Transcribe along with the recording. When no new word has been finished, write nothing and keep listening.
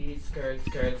Skirt.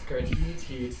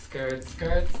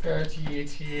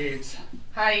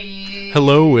 Hi.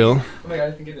 Hello, Will. Oh my god,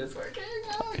 I think it is working.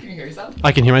 Can you hear yourself?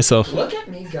 I can hear myself. Look at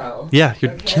me go. Yeah,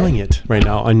 you're killing it right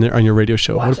now on your radio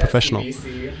show. Watch what a professional.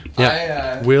 SCBC.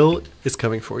 Yeah. Will is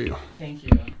coming for you. Thank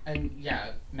you. And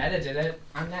yeah, Meta did it.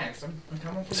 I'm next. I'm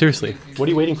coming for Seriously. you. What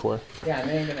are you waiting for? Yeah, and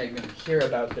then you're gonna even hear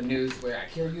about the news where I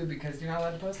kill you because you're not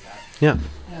allowed to post that. Yeah.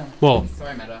 Yeah. Well,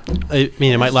 Sorry, Meta. I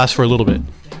mean, it might last for a little bit.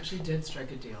 They actually did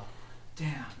strike a deal.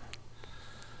 Damn.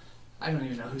 I don't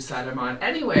even know whose side I'm on.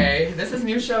 Anyway, this is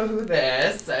new show Who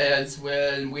This. It's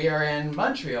when we are in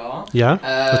Montreal. Yeah,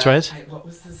 that's right. What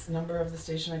was this number of the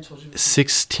station I told you?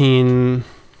 16.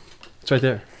 It's right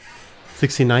there.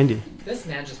 1690. This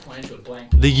man just pointed to a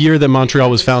blank. The year that Montreal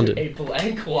was founded. A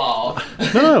blank wall.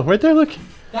 No, right there, look.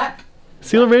 That.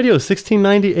 Seal Radio,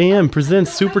 1690 AM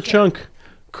presents Super Chunk.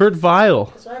 Kurt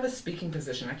Vile. So I have a speaking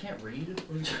position. I can't read.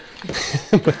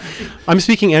 I'm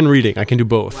speaking and reading. I can do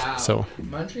both. Wow. So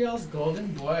Montreal's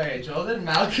golden boy, Jordan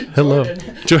Malkoff. Hello.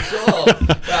 Joel.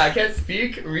 Wow, I can't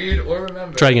speak, read, or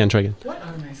remember. Try again. What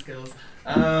are my skills?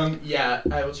 Yeah,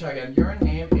 I will try again. Your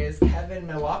name is Kevin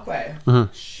Milwaukee.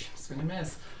 Shh, I was gonna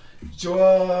miss.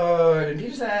 Jordan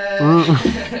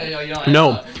Peterson.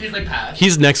 No. He's like past.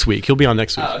 He's next week. He'll be on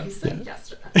next week. Oh, he's saying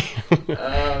yesterday.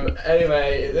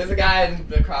 Anyway, there's a guy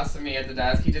across from me at the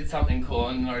desk. He did something cool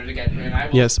in order to get here, and I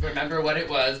will remember what it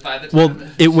was by the time. Well,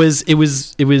 it was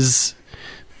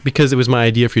because it was my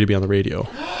idea for you to be on the radio.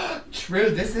 True,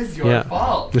 this is your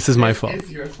fault. This is my fault. This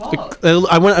is your fault.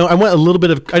 I want a little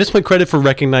bit of. I just want credit for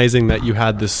recognizing that you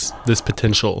had this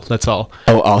potential. That's all.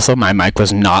 Oh, also, my mic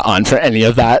was not on for any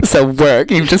of that. So work,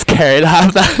 you just carried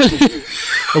half that.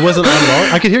 It wasn't on at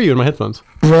all. I could hear you in my headphones.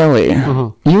 Really?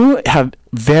 Mm-hmm. You have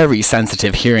very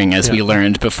sensitive hearing, as we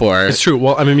learned before. It's true.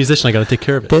 Well, I'm a musician. I got to take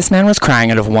care of it. This man was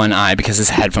crying out of one eye because his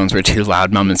headphones were too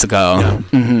loud moments ago. Yeah.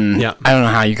 Mm-hmm. Yeah. I don't know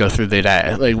how you go through the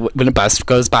day. Like when a bus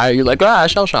goes by, you're like,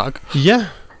 shell shock. Yeah.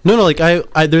 No. Like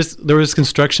there was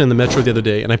construction in the metro the other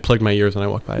day, and I plugged my ears when I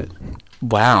walked by it.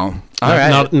 Wow. All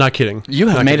right. Not kidding. You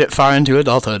have made it far into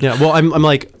adulthood. Yeah. Well, I'm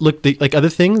like, look, like other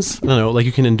things. I don't know. Like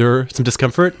you can endure some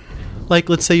discomfort. Like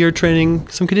let's say you're training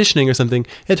some conditioning or something.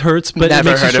 It hurts, but it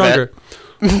makes you stronger.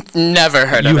 Never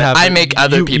heard of it. I make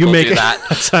other people do that.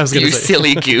 That's what I was gonna say.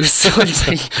 Silly goose.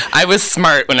 I was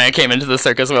smart when I came into the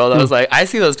circus world. I was like, I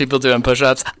see those people doing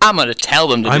push-ups. I'm going to tell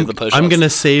them to do the push-ups. I'm going to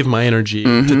save my energy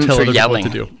to tell other people what to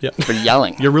do. Yeah. For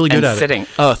yelling. You're really good at sitting. it.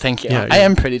 Oh, thank you. Yeah, I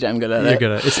am pretty damn good at it. You're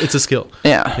good at it. It's a skill.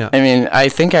 Yeah. I mean, I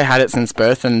think I had it since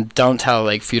birth, and don't tell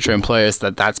like future employers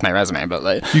that that's my resume, but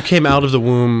like... You came out of the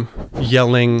womb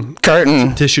yelling...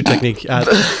 Curtain. Tissue technique at...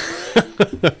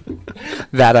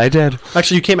 That I did.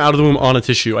 Actually, you came out of the womb on a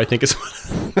tissue, I think is.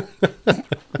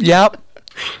 Yep.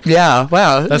 Yeah.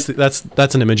 Wow. That's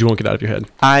an image you won't get out of your head.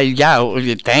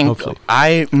 Hopefully.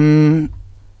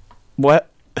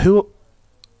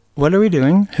 What are we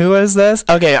doing? Who is this?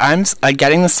 Okay, I'm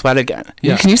getting the sweat again.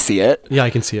 Yeah. Can you see it? Yeah, I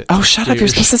can see it. Oh, shut up! You're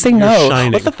supposed to say no.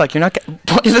 Shining. What the fuck? You're not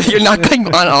going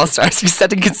on All Stars. You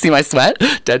said you could see my sweat.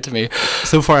 Dead to me.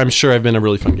 So far, I'm sure I've been a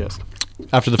really fun guest.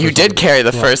 After the first you did carry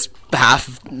the first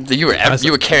half. You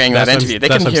were carrying that interview. They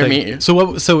couldn't hear me.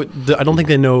 So I don't think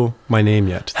they know my name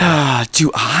yet.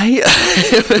 Do I?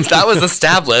 That was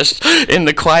established in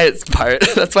the quiet part.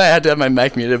 That's why I had to have my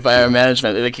mic muted by our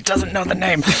management. They're like, he doesn't know the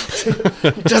name.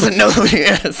 He doesn't know who he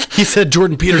is. He said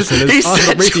Jordan Peterson is on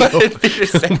the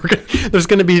radio. There's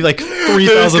going to be like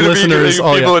 3,000 listeners.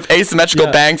 People with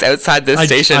asymmetrical bangs outside this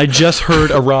station. I just heard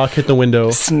a rock hit the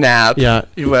window. Snap. Yeah.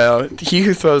 Well, he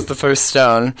who throws the first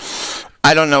stone.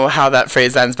 I don't know how that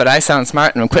phrase ends, but I sound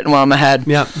smart and I'm quitting while I'm ahead.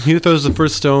 Yeah. He who throws the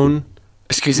first stone.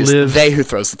 Excuse me. They who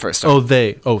throws the first stone. Oh,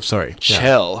 they. Oh, sorry.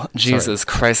 Chill. Yeah. Jesus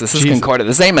Christ. This is concordant.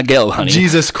 This ain't McGill, honey.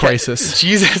 Jesus Christ.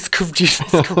 Jesus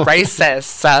Christ.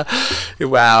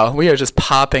 Wow. We are just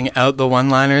popping out the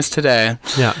one-liners today.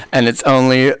 Yeah. And it's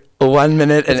only 1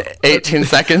 minute and 18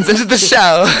 seconds into the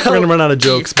show. We're going to run out of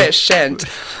jokes. Efficient.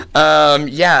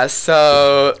 Yeah,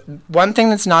 so one thing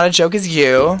that's not a joke is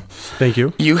you. Thank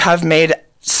you. You have made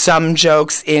some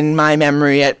jokes in my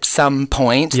memory at some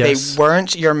point. Yes. They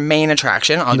weren't your main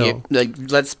attraction.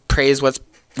 Let's praise what's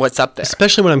up there.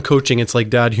 Especially when I'm coaching, it's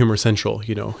like dad humor central,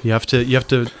 you know. You have to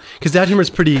because dad humor is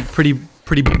pretty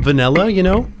vanilla, you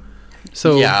know.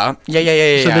 So yeah. So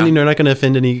then you're not going to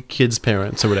offend any kids'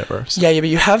 parents or whatever. So. Yeah, but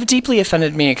you have deeply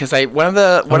offended me because Why?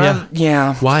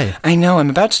 I know. I'm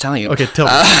about to tell you. Okay, tell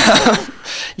me.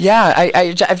 Yeah,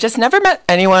 I've just never met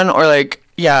anyone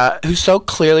who's so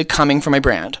clearly coming for my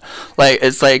brand. Like,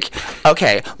 it's like,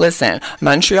 okay, listen,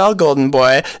 Montreal Golden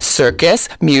Boy, circus,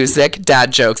 music,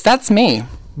 dad jokes. That's me.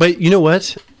 But you know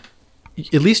what?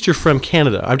 at least you're from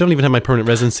Canada. I don't even have my permanent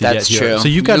residency That's yet here. true. So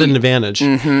you got an advantage.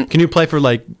 Can you apply for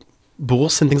like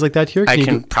bourse and things like that here? I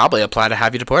can probably apply to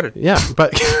have you deported. Yeah,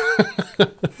 but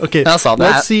okay. I'll solve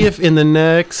that. Let's see if in the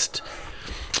next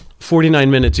 49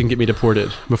 minutes you can get me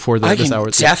deported before this hour. I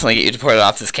can definitely get you deported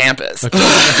off this campus. Okay.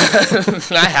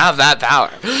 I have that power.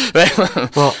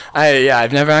 Well,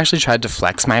 I've never actually tried to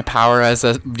flex my power as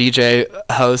a DJ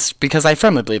host because I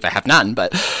firmly believe I have none,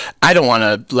 but I don't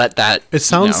want to let that. It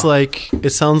sounds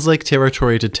like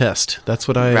territory to test. That's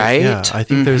what I. Right? Yeah, I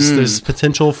think there's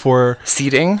potential for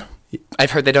seeding.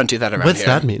 I've heard they don't do that around here. What's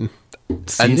that mean?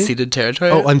 Seeding? Unceded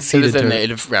territory? Oh, unceded It was a territory.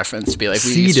 native reference to be like,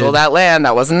 Seeded. we stole that land.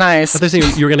 That wasn't nice. I thought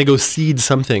you were going to go seed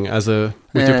something with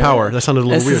your power. That sounded a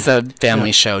little weird. This is a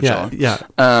family show, Joel. Yeah.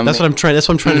 That's what I'm trying to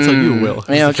tell you, Will.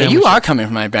 Yeah, okay, you are coming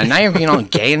from my brand. Now you're being all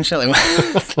gay and shit. Like,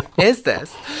 what is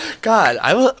this? God,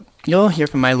 you'll hear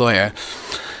from my lawyer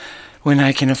when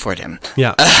I can afford him.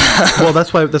 Yeah. Well,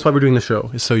 that's why we're doing the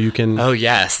show, is so you can. Oh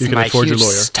yes, you can my afford huge your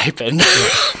lawyer. stipend.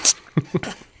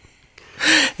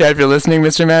 Yeah, if you're listening,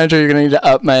 Mr. Manager, you're gonna need to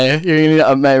up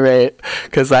my rate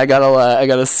because I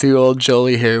gotta sue old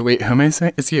Jolie here. Wait, who am I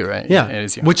saying? It's you, right? Yeah, it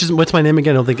is you. What's my name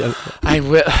again? I don't think. I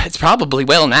will. It's probably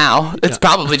Will now. It's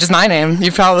probably just my name.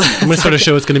 You probably. I'm gonna start a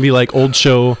show. It's gonna be like old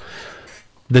show.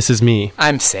 This is me.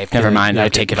 I'm safe. Never mind. Yeah, I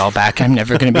take it all back. I'm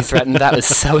never going to be threatened. That was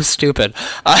so stupid.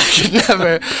 I could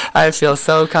never. I feel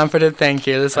so comforted. Thank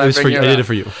you. That's why I did it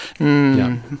for you.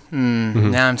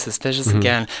 Now I'm suspicious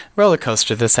again. Roller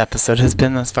coaster this episode has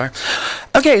been thus far.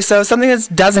 Okay, so something that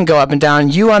doesn't go up and down.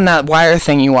 You on that wire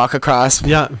thing you walk across.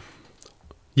 Yeah.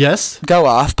 Yes. Go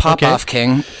off. Pop Okay. off,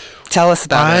 King. Tell us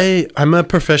about it. I'm a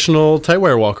professional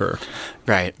tightwire walker.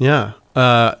 Right. Yeah.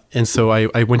 And so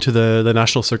I went to the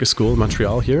National Circus School in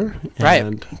Montreal here. Right.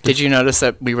 And Did you notice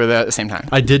that we were there at the same time?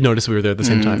 I did notice we were there at the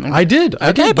same time. I did.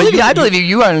 Okay, I believe you. I believe you.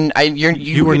 You are.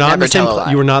 You were not in never the same. tell a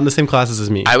lie. You were not in the same classes as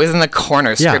me. I was in the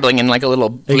corner scribbling in like a little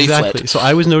leaflet. Exactly. So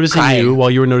I was noticing you while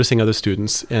you were noticing other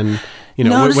students, and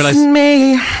noticing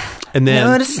me, and then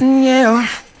noticing you.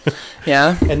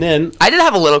 Yeah. And then I did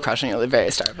have a little crush on you at the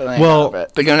very start, but then I got over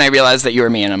it. But when I realized that you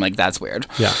were me, and I'm like, that's weird.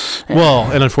 Yeah. Well,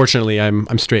 and unfortunately,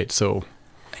 I'm straight, so.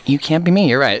 You can't be me.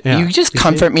 You're right. Yeah. You just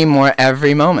comfort me more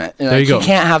every moment. There you go. You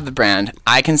can't have the brand.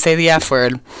 I can say the F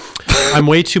word. I'm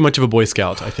way too much of a Boy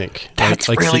Scout, I think. That's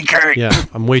really great. Yeah,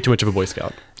 I'm way too much of a Boy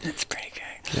Scout. That's pretty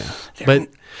good.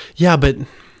 Yeah. But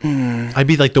I'd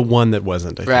be like the one that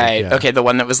wasn't, I think. Right. Yeah. Okay, the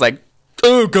one that was like,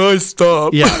 oh, guys,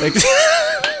 stop. Yeah.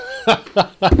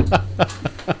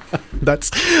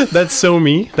 That's so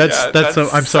me. That's so.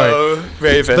 I'm sorry,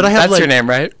 Raven. But I have that's like, your name,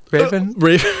 right? Raven.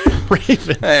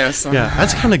 Raven. Yeah, so Yeah,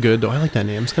 that's kind of good though. I like that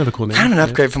name. It's kind of a cool name. kind of an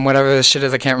upgrade from whatever this shit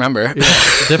is. I can't remember. Yeah,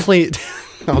 definitely.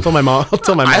 I'll tell my mom.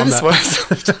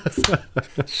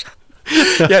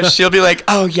 Yeah, she'll be like,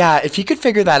 "Oh yeah, if you could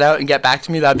figure that out and get back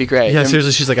to me, that'd be great." Yeah,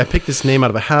 seriously, she's like, I picked this name out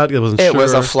of a hat. It wasn't. It sure.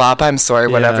 was a flop. I'm sorry,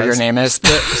 whatever your name is.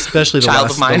 Especially the Child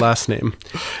of mine. last name.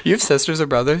 You have sisters or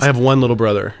brothers? I have one little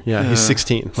brother. Yeah, he's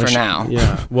 16. For now.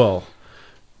 Yeah. Well,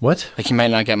 what? Like he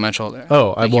might not get much older.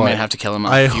 Oh, like you might have to kill him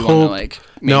off I if you want to like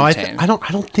maintain. No,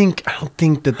 I don't think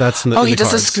that's in the. Oh, in he the does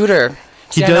cards. a scooter.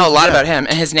 He I does, know a lot yeah. about him,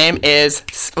 and his name is.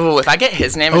 Oh, if I get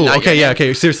his name. And Oh, not okay, your yeah, name,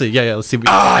 okay. Seriously, yeah. Let's see. Oh,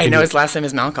 I know his last name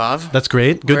is Malkoff. That's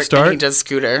great. Good start. And he does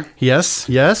scooter. Yes.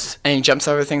 And he jumps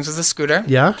over things with a scooter.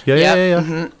 Yeah.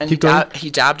 Mm-hmm. And Keep going. he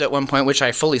dabbed at one point, which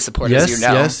I fully support, Yes, as you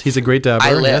know. yes. He's a great dabber.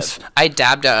 I live. Yes. I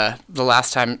dabbed the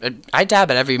last time. I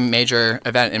dab at every major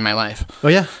event in my life. Oh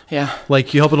yeah. Yeah.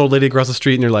 Like you help an old lady across the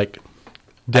street, and you're like,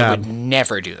 I dab. would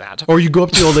never do that. Or you go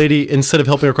up to the old lady, instead of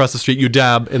helping her across the street, you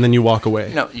dab, and then you walk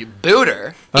away. No, you boot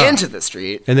her into the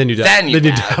street. And then you dab. Then you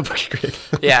dab. dab. Okay, great.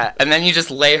 Yeah, and then you just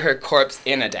lay her corpse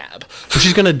in a dab. So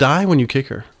she's gonna die when you kick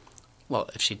her. Well,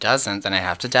 if she doesn't, then I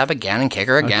have to dab again and kick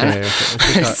her again. Okay.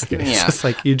 Okay. Yeah. It's just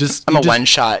like you just. I'm you a just-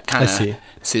 one-shot kind I see. of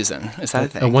Susan. Is that a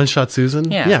thing? A one-shot Susan?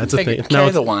 Yeah, Yeah, it's a figure- thing. carry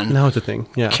It's, the one. Now it's a thing.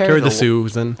 Yeah, Carry carry the the-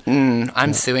 Susan.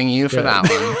 I'm suing you for Yeah. that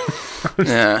one.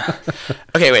 Yeah.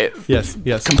 Okay, wait. Yes.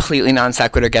 Completely non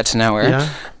sequitur get to know her. Yeah.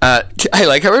 I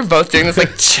like how we're both doing this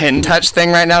like chin touch thing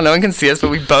right now. No one can see us,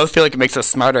 but we both feel like it makes us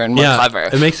smarter and more Yeah. clever.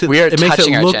 It makes it. We are It makes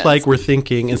touching it our look chins. like we're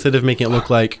thinking instead of making it look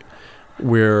like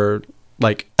we're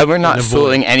like. And we're not in a void.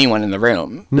 fooling anyone in the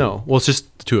room. No. Well, it's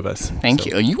just the two of us. Thank so.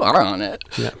 you. You are on it.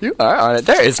 Yeah. You are on it.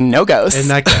 There is no ghost. And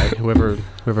that guy, whoever.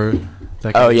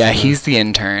 That guy Oh yeah, is, he's the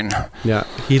intern. Yeah,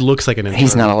 he looks like an intern.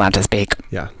 He's not allowed to speak.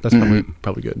 Yeah, that's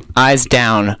probably good. Eyes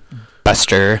down,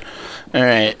 Buster. All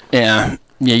right. Yeah.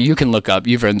 Yeah, you can look up.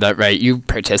 You've earned that right. You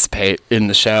participate in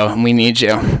the show, and we need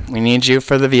you. We need you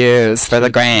for the views, for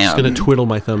the gram. I'm just going to twiddle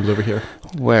my thumbs over here.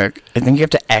 Work. I think you have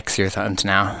to X your thumbs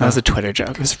now. That was a Twitter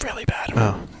joke. It was really bad.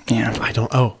 Oh. Yeah. I don't.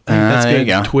 Oh, that's there good. You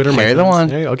go. Twitter my thumbs. the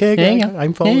one. Okay.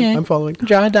 I'm following. Yeah. I'm following.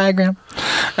 Draw a diagram.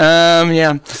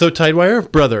 Yeah. So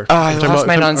Tidewire, brother. Oh, I lost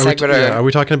my non sequitur. Are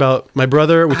we talking about my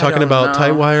brother? Are we talking about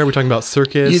Tidewire? Are we talking about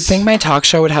circus? You'd think my talk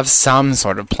show would have some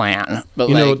sort of plan,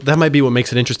 but that might be what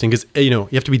makes it interesting because you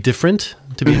have to be different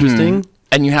to be interesting.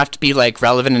 And you have to be like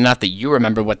relevant enough that you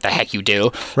remember what the heck you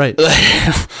do. Right.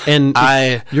 And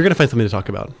you're going to find something to talk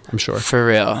about, I'm sure. For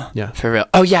real. Yeah. For real.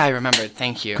 Oh, yeah, I remembered.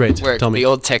 Thank you. Great. Tell me. The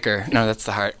old ticker. No, that's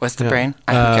the heart. What's the brain?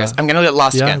 Who cares? I'm going to get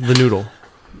lost again. The noodle.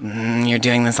 You're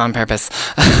doing this on purpose.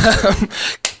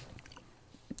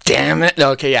 Damn it.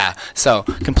 Okay, yeah. So,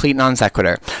 complete non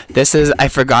sequitur. I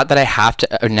forgot that I have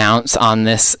to announce on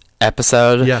this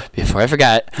episode. Yeah. Before I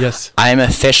forget. Yes. I am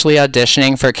officially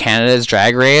auditioning for Canada's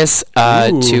Drag Race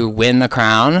to win the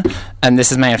crown. And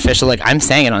this is my official, I'm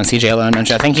saying it on CJ Alone on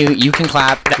show. Thank you. You can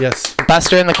clap. Yes.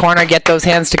 Buster in the corner, get those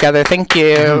hands together. Thank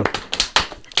you.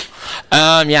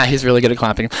 Yeah, he's really good at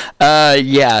clapping.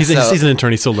 Yeah. He's an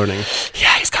intern. He's still learning.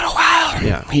 Yeah, he's got a while.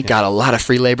 Yeah. He got a lot of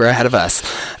free labor ahead of us.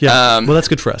 Yeah. Well, that's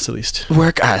good for us, at least.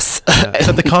 Work us. Yeah.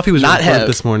 Except the coffee was not really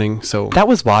this morning, so. That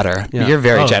was water. Yeah. You're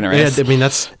very generous. Yeah, I mean,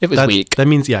 it was weak. That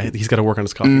means, he's got to work on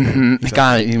his coffee. Mm-hmm.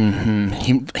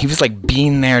 Exactly. He was like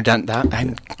being there, done that.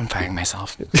 I'm firing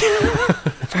myself. I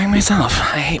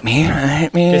hate me.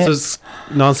 Okay, so it's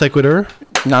non sequitur.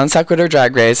 Non sequitur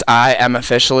Drag Race. I am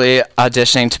officially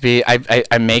auditioning to be.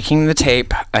 I'm making the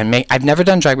tape. I've never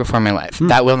done drag before in my life.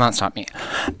 That will not stop me.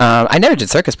 I never did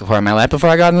circus before in my life. Before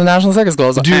I got into the National Circus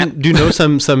Schools. Do you know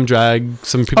some drag?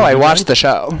 Some people. Oh, I watched the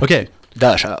show. Okay.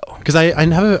 The show. Because I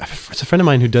have it's a friend of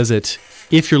mine who does it.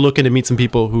 If you're looking to meet some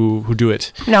people who do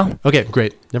it. No. Okay,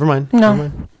 great. Never mind.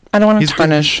 I don't want to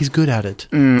tarnish. He's good at it.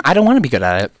 I don't want to be good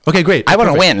at it. Okay, great. I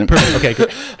want to win. Perfect. Okay, good.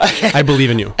 Okay. I believe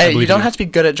in you. Hey, you don't have to be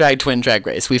good at drag to win Drag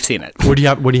Race. We've seen it. What do you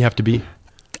have to be?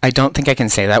 I don't think I can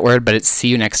say that word, but it's see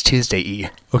you next Tuesday.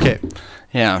 Okay.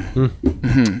 Yeah.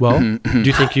 Mm-hmm. Well, do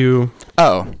you think you...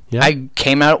 Oh, yeah? I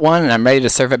came out one and I'm ready to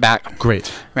serve it back.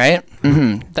 Great. Right?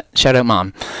 Mm-hmm. Shout out,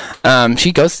 Mom.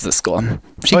 She goes to the school.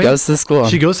 She goes to the school.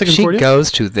 She goes to Concordia? She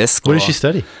goes to this school. What does she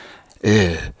study?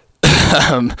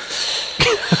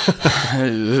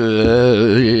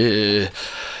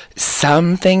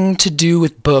 Something to do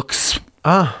with books.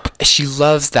 Ah. She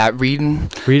loves that reading.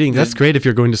 That's great if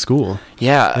you're going to school.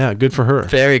 Yeah. Yeah, good for her.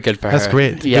 Very good for her. That's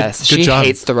great. Yes. Good she job.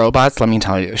 hates the robots, let me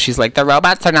tell you. She's like, the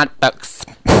robots are not books.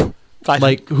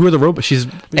 Like, who are the robots? She's...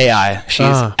 AI. She's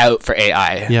out for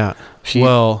AI. Yeah.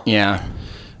 Yeah.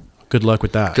 Good luck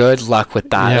with that. Good luck with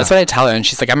that. Yeah. That's what I tell her. And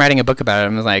she's like, I'm writing a book about it.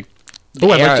 I'm like...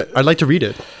 Oh, I'd like to read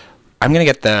it. I'm going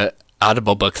to get the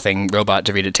Audible book thing robot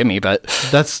to read it to me, but...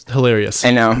 That's hilarious.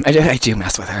 I know. I do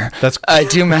mess with her. That's... I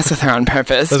do mess with her on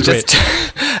purpose. That's great.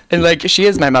 And, like, she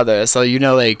is my mother, so,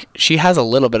 like, she has a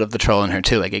little bit of the troll in her,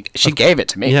 too. Like, she gave it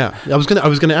to me. Yeah. I was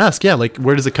gonna ask, like,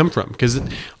 where does it come from? Because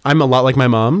I'm a lot like my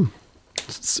mom.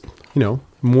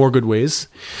 More good ways.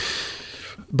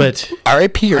 But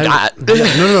R.I.P. your dad.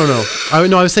 No. I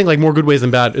was saying like more good ways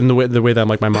than bad in the way that I'm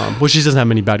like my mom. Well, she doesn't have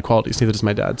many bad qualities. Neither does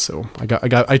my dad. So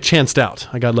I chanced out.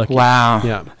 I got lucky. Wow.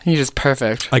 Yeah. You're just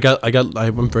perfect.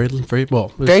 I'm very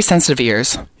well. Very sensitive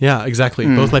ears. Yeah, exactly.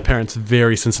 Both my parents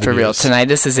very sensitive. For real. Ears.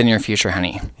 Tinnitus is in your future,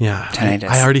 honey. Yeah. Tinnitus.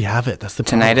 I already have it. That's the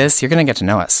problem. Tinnitus. You're gonna get to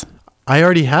know us. I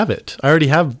already have it. I already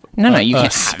have. No, you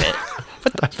can't have it.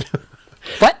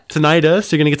 What?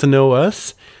 Tinnitus. You're gonna get to know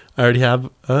us. I already have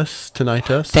us,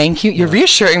 tinnitus. Thank you. You're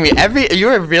reassuring me. You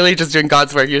are really just doing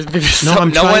God's work.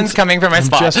 No one's coming from my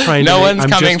spot. No one's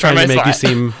coming from my spot. Make you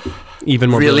seem even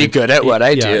more really good at what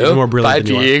I do. More brilliant by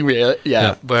being real.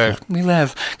 Yeah, where we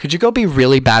live. Could you go be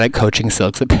really bad at coaching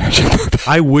silks at Parachute?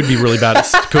 I would be really bad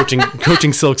at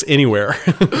coaching silks anywhere.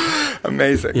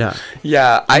 Amazing. Yeah.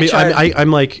 I'm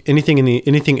like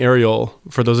anything aerial.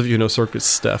 For those of you who know circus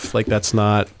stuff, like that's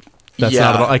not at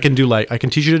all. I can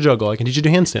teach you to juggle. I can teach you to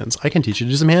do handstands. I can teach you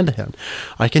to do some hand to hand.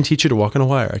 I can teach you to walk on a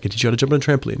wire. I can teach you how to jump on a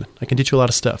trampoline. I can teach you a lot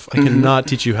of stuff. I cannot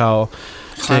teach you how.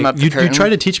 Climb up the curtain. You tried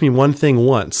to teach me one thing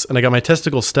once, and I got my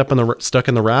testicles stuck in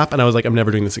the wrap, and I was like, I'm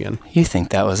never doing this again. You think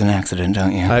that was an accident,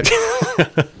 don't you? I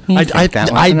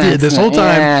did this whole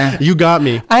time. Yeah. You got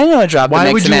me. I know a job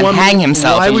that makes a man hang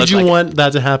himself. Why would you want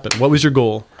that to happen? What was your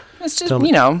goal? It's just,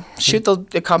 shoot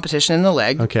the competition in the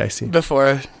leg. Okay, I see.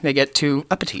 Before they get too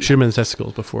uppity. Shoot him in the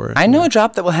testicles before. I know a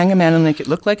drop that will hang a man and make it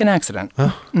look like an accident.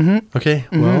 Oh, okay.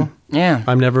 Mm-hmm. Well, yeah.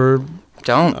 I'm never...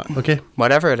 Don't. Okay.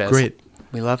 Whatever it is. Great.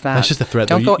 We love that. That's just a threat.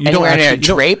 Don't go anywhere near a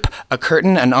drape, a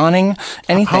curtain, an awning,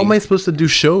 anything. How am I supposed to do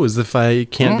shows if I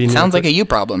can't be near? Sounds like a you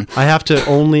problem. I have to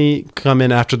only come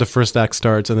in after the first act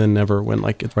starts and then never when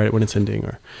right when it's ending.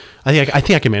 Or I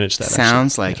think I can manage that.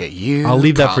 Sounds like a you. I'll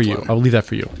leave that for problem. you. I'll leave that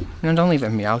for you. No, don't leave it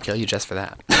for me. I'll kill you just for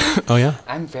that. Oh yeah.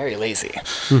 I'm very lazy.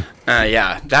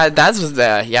 I'm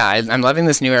loving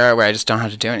this new era where I just don't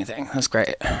have to do anything. That's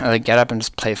great. I like get up and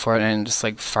just play Fortnite and just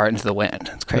like fart into the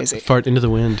wind. It's crazy. Fart into the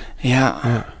wind.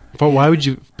 Yeah. But why would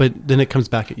you? But then it comes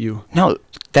back at you. No,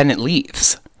 then it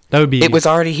leaves. That would be. It was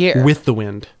already here. With the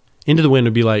wind. Into the wind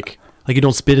would be like you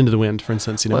don't spit into the wind, for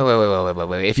instance. You know.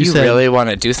 Wait. If you really want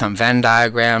to do some Venn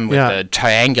diagram with the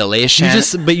triangulation,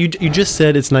 you just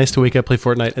said it's nice to wake up, play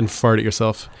Fortnite, and fart at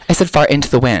yourself. I said fart into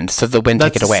the wind, so the wind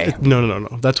take it away. No.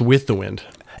 That's with the wind.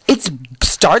 It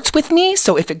starts with me,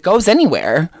 so if it goes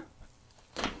anywhere,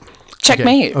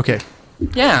 checkmate. Okay.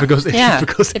 Yeah.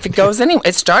 If it goes anywhere,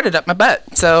 it started up my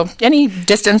butt. So any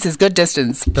distance is good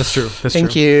distance. That's true.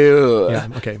 Thank you. Yeah.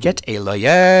 Okay. Get a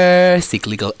lawyer. Seek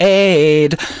legal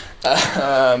aid.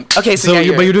 Okay. So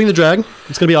but you're doing the drag.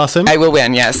 It's gonna be awesome. I will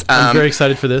win. Yes. I'm very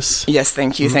excited for this. Yes.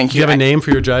 Thank you. Do you have a name for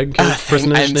your drag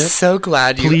person? I'm so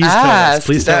glad you Please asked.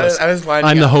 Please tell us. I was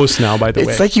wondering. I'm the host now, by the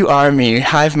way. It's like you are me.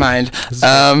 Hive mind.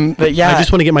 But yeah. I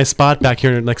just want to get my spot back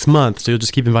here next month, so you'll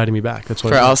just keep inviting me back. That's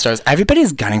what for All Stars.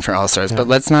 Everybody's gunning for All Stars, but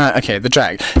let's not. Okay, the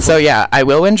drag. So yeah, I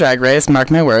will win Drag Race. Mark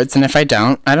my words. And if I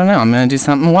don't, I don't know. I'm gonna do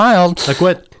something wild. Like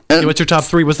what? Okay, what's your top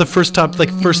 3? What's the first thing,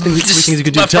 three things you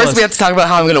could do? But first, we have to talk about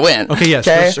how I'm going to win. Okay, yes.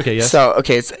 Yes. So,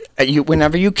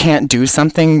 whenever you can't do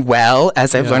something well,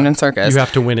 as I've learned in circus, you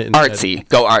have to win it. Artsy.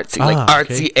 Go artsy.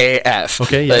 Artsy AF.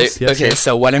 Okay, yes.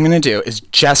 So what I'm going to do is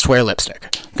just wear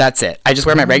lipstick. That's it. I just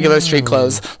wear my regular street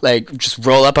clothes, just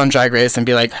roll up on Drag Race and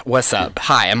be like, what's up?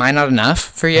 Hi, am I not enough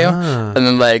for you? And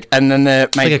then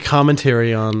it's like a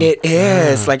commentary on... It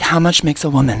is. How much makes a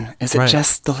woman? Is it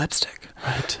just the lipstick?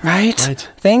 Right.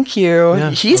 Thank you. Yeah,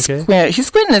 he's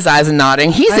squinting his eyes and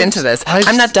nodding. He's into this.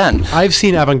 I'm not done. I've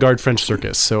seen avant-garde French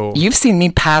circus, so... You've seen me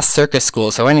pass circus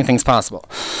school, so anything's possible.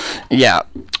 Yeah.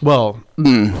 Well,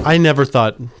 I never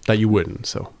thought that you wouldn't,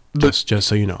 so just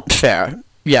so you know. Fair.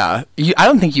 Yeah. I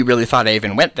don't think you really thought I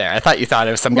even went there. I thought you thought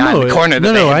it was some guy in the corner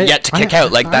that they had yet to kick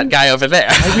out, that guy over there.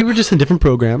 We were just in different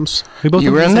programs.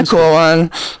 You were in the cool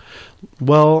one.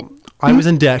 Well... I was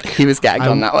in deck. He was gagged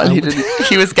on that one.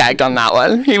 He was gagged on that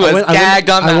one. He was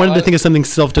gagged on that one. I wanted to think of something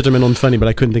self-detrimental and funny, but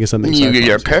I couldn't think of something.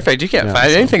 You're perfect. You can't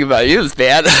find anything about you that's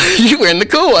bad. You were in the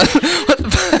cool one. What the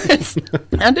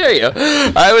fuck? How dare you?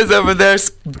 I was over there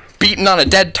beating on a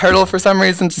dead turtle for some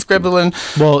reason, scribbling.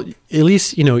 Well, at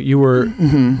least, you were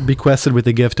bequested with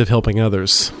the gift of helping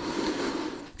others.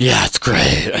 Yeah, it's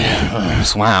great.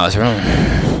 Wow, it's really...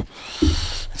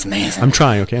 It's amazing. I'm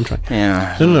trying.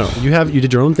 Yeah. No. You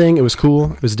did your own thing. It was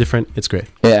cool. It was different. It's great.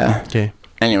 Yeah. Okay.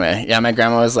 Anyway, my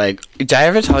grandma was like, did I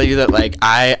ever tell you that,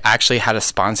 I actually had a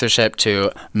sponsorship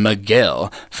to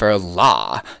McGill for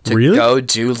law, to go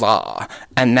do law.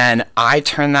 And then I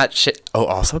turned that shit... Oh,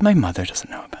 also, my mother doesn't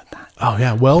know about that. Oh,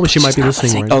 yeah. Well, she might be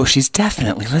listening. Right now. She's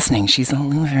definitely listening. She's a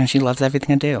loser and she loves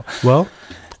everything I do. Well...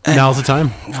 Now's the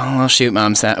time. Oh, shoot,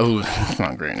 Mom said. Oh, it's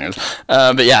not great news.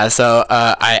 But yeah, so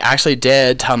I actually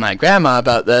did tell my grandma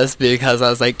about this because I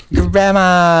was like,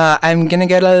 Grandma, I'm going to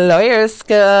go to lawyer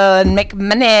school and make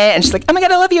money. And she's like, oh my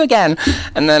God, I love you again.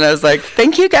 And then I was like,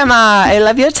 thank you, Grandma. I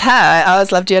love you too. I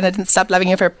always loved you and I didn't stop loving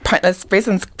you for pointless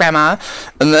reasons, Grandma.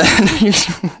 And then...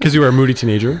 Because you were a moody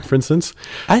teenager, for instance?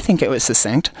 I think it was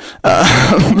succinct.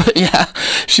 But yeah,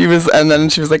 she was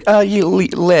like, oh, you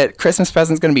lit. Christmas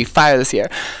present's going to be fire this year.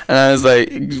 And I was like,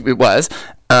 it was.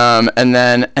 And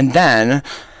then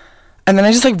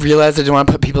I just realized I didn't want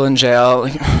to put people in jail.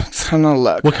 It's kind of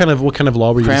look. What kind of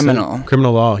law were you using?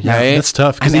 Criminal law. Yeah, right? That's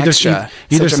tough. I'm extra.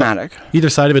 So dramatic. Either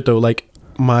side of it though,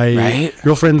 my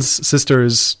girlfriend's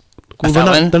sisters.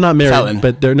 Well, they're not married, felon.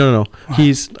 But they're no.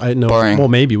 He's boring. Well,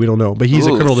 maybe we don't know, but he's a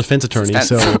criminal defense attorney.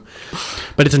 So,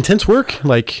 but it's intense work,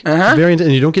 very intense,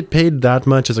 and you don't get paid that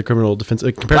much as a criminal defense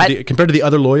compared to the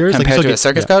other lawyers. Compared to a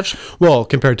circus coach? Well,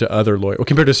 compared to other lawyers. Well,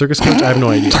 compared to a circus coach, I have no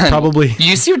idea. Probably.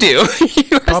 Yes, you do.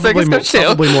 You're a circus coach too.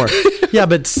 Probably more. Yeah,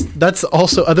 but that's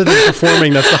also, other than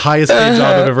performing, that's the highest paid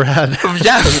job I've ever had.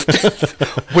 Yes.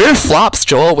 We're flops,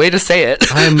 Joel. Way to say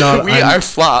it. I am not. We are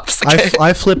flops. Okay?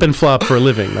 I flip and flop for a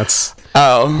living. That's...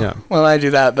 Oh, yeah. Well, I do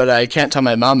that, but I can't tell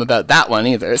my mom about that one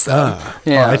either. So,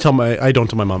 yeah. I don't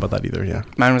tell my mom about that either. Yeah.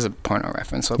 Mine was a porno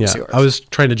reference. What was yours? I was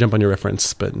trying to jump on your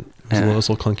reference, but it was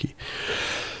a little clunky.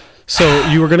 So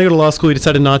you were going to go to law school. You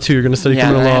decided not to. You're going to study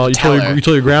criminal law. You told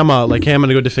your grandma, like, hey, I'm going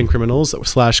to go defend criminals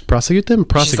 / prosecute them.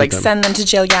 She's like, send them to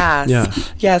jail. Yes. Yeah.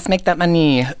 Yes. Make that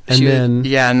money. And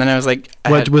then I was like,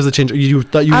 what was the change? You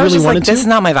thought you really wanted to? This is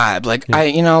not my vibe. Like,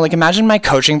 imagine my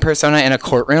coaching persona in a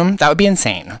courtroom. That would be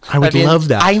insane. I would love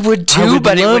that. I would too,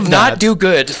 but it would not do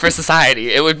good for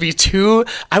society. It would be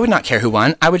I would not care who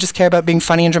won. I would just care about being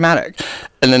funny and dramatic,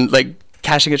 and then like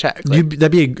cashing a check. Like,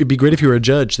 it'd be great if you were a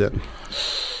judge then.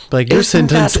 Like, your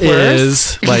sentence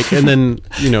is like, and then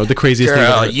the craziest thing.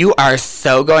 Girl, you are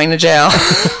so going to jail,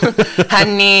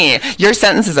 honey. Your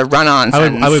sentence is a run-on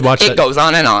sentence. I would watch that. It goes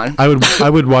on and on. I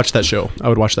would watch that show.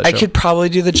 I could probably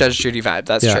do the Judge Judy vibe.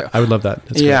 That's true. I would love that.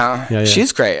 That's yeah,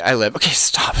 she's great. Okay,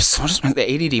 stop. So just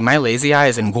the ADD. My lazy eye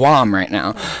is in Guam right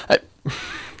now.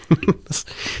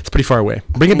 It's pretty far away.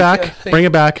 Bring it back.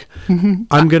 Mm-hmm.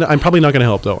 I'm probably not gonna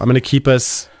help though. I'm gonna keep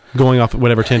us going off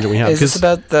whatever tangent we have. Is this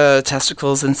about the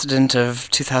testicles incident of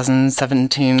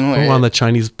 2017? On the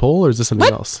Chinese poll, or is this something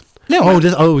else? No.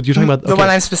 You're talking about the one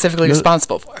I'm specifically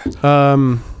responsible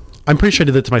for. I'm pretty sure I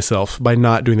did that to myself by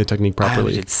not doing the technique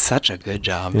properly. I did such a good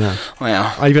job. Yeah.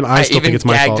 Wow. I still think it's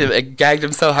my fault. I gagged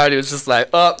him so hard, he was just like,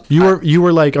 oh. You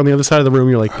were like on the other side of the room.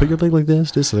 You're like, put your leg like this.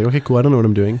 Just like, okay, cool. I don't know what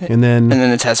I'm doing. And then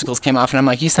the testicles came off, and I'm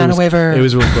like, you signed a waiver. It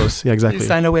was really close. Yeah, exactly. You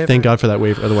signed a waiver. Thank God for that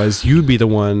waiver. Otherwise, you'd be the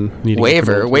one needing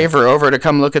waiver over to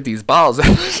come look at these balls.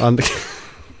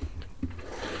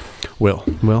 Well,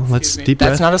 let's deep breath.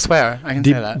 That's not a swear. I can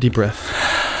say that. Deep breath.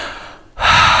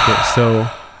 Okay, so.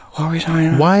 What were we talking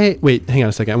about? Why? Wait, hang on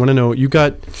a second. I want to know. You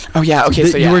got. Oh yeah. Okay.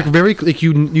 So you were very like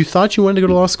you thought you wanted to go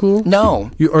to law school. No.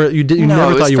 You never thought you wanted to. No,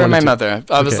 it was for my mother.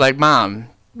 I was like, Mom,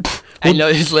 I know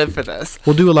you live for this.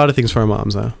 We'll do a lot of things for our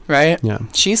moms, though. Right? Yeah.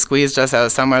 She squeezed us out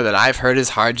of somewhere that I've heard is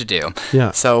hard to do.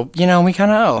 Yeah. So we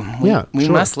kind of owe. We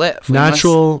must live.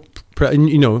 Natural.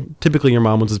 Typically your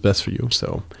mom wants what's best for you.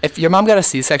 So if your mom got a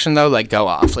C-section though, like go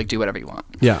off, like do whatever you want.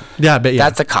 Yeah. But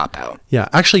that's a cop out. Yeah,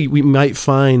 actually, we might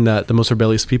find that the most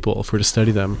rebellious people, if we're to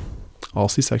study them, all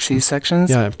C-sections.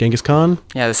 C-sections. Yeah, Genghis Khan.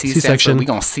 Yeah, the C-section. We're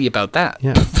gonna see about that.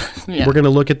 Yeah. Yeah. We're gonna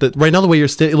look at right now. The way you're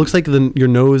it looks like your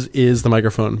nose is the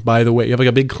microphone. By the way, you have like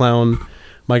a big clown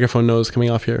microphone nose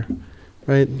coming off here,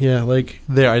 right? Yeah, like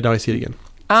there. Now I see it again.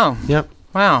 Oh. Yep.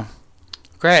 Wow.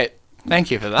 Great.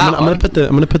 Thank you for that. I'm gonna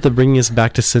put the bringing us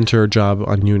back to center job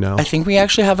on you now. I think we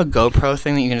actually have a GoPro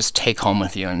thing that you can just take home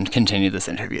with you and continue this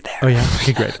interview there. Oh yeah.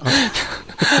 Okay, great.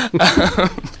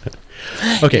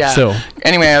 Okay, yeah. So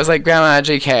anyway, I was like, Grandma,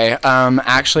 JK.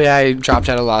 Actually, I dropped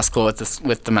out of law school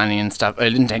with the money and stuff. I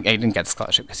didn't get the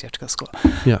scholarship because you have to go to school.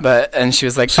 Yeah. And she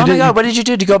was like, oh my God, what did you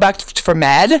do? Did you go back for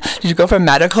med? Did you go for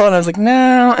medical? And I was like,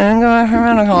 no, I didn't go for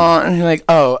medical. And you're like,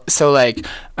 oh, so like,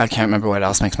 I can't remember what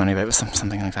else makes money, but it was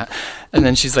something like that. And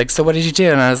then she's like, so what did you do?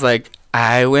 And I was like,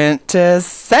 I went to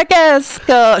circus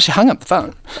school. She hung up the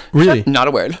phone. Really? Not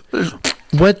a word.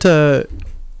 What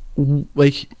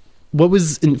what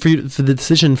was for the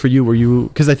decision for you? Were you,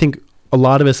 because I think a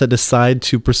lot of us that decide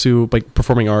to pursue like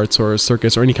performing arts or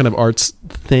circus or any kind of arts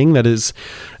thing that is,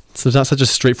 so it's not such a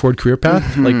straightforward career path.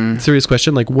 Mm-hmm. Like, serious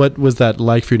question. Like, what was that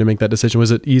like for you to make that decision? Was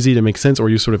it easy to make sense, or were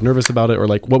you sort of nervous about it, or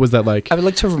like, what was that like? I would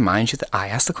like to remind you that I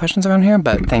asked the questions around here,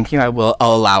 but thank you. I'll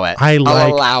allow it. I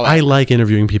like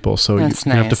interviewing people, so you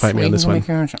have to fight me on this one.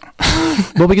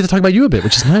 Well, we get to talk about you a bit,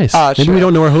 which is nice. Maybe we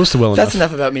don't know our host well enough. That's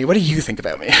enough about me. What do you think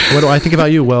about me? What do I think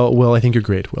about you? Well, I think you're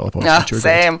great. Well, I've always thought you were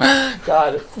same. Great.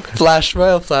 God,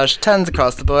 royal flush, tons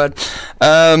across the board.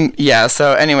 Yeah.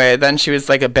 So anyway, then she was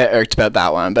like a bit irked about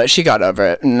that one, but she got over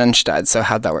it, and then she died. So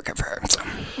how'd that work out for her? So,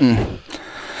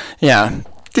 yeah.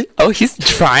 Oh, he's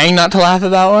trying not to laugh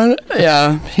at that one.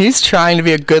 Yeah, he's trying to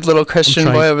be a good little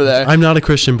Christian boy over there. I'm not a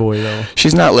Christian boy though.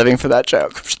 She's not living for that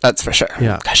joke. That's for sure.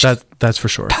 Yeah, that's for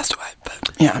sure. Passed away, but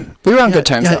yeah, we were on good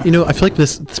terms. Yeah, though. I feel like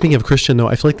this. Speaking of Christian though,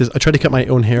 I feel like this. I tried to cut my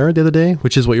own hair the other day,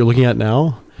 which is what you're looking at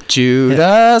now.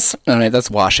 Judas. No, wait,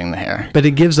 that's washing the hair. But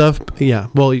it gives up. Yeah.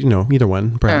 Well, either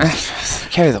one. Perhaps.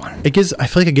 Carry the one. It gives. I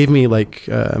feel like it gave me like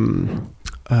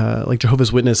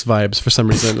Jehovah's Witness vibes for some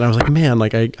reason, and I was like, man,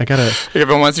 like I gotta.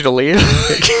 Everyone wants you to leave.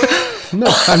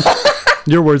 No,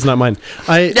 your words, not mine.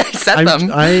 I said them.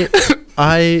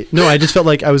 No, I just felt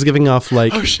like I was giving off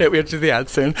like. Oh shit, we have to do the ad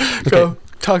soon. Go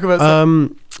talk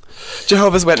about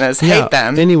Jehovah's Witness. Hate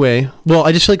them. Anyway, well,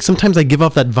 I just feel like sometimes I give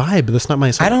off that vibe. That's not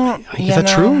my. I don't. Is that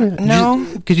true? No,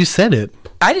 because you said it.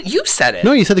 You said it.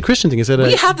 No, you said the Christian thing. You said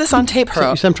we have this on tape,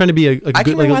 bro. You said I'm trying to be a good. I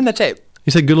can rewind the tape.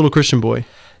 You said good little Christian boy.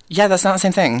 Yeah, that's not the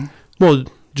same thing. Well,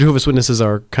 Jehovah's Witnesses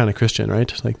are kind of Christian,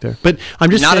 right? Like they're. But I'm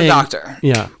just not saying, a doctor.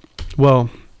 Yeah. Well,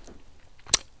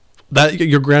 that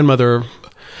your grandmother.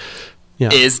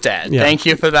 is dead. Yeah. Thank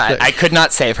you for that. I could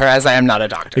not save her as I am not a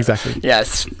doctor. Exactly.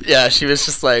 Yes. Yeah. She was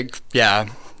just like, yeah.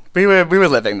 We were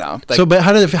living though. Like, so, but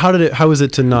how was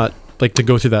it to not like to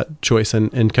go through that choice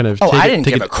and kind of? I didn't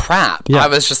give a crap. Yeah. I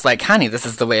was just like, honey, this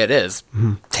is the way it is.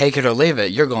 Mm-hmm. Take it or leave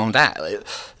it. You're going to die.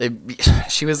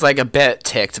 She was like a bit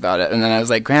ticked about it, and then I was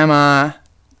like, Grandma,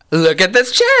 look at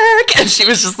this check, and she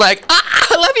was just like,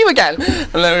 I love you again,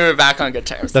 and then we were back on good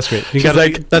terms. That's great.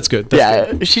 That's good.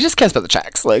 That's good. She just cares about the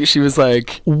checks. Like, she was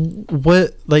like,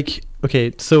 what? Like,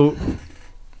 okay, so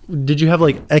did you have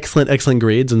like excellent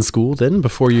grades in school then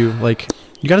before you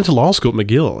got into law school at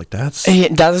McGill? Like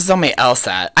that was on my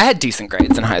LSAT. I had decent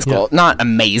grades in high school. Yeah. Not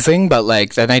amazing, but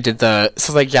like then I did there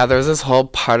was this whole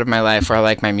part of my life where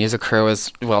like my music career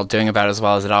was doing about as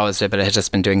well as it always did, but it had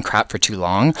just been doing crap for too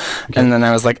long. Okay. And then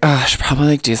I was like, I should probably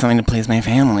like do something to please my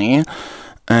family.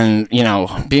 And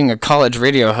being a college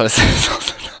radio host is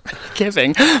also not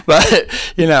giving. But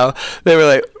I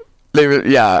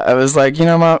was like,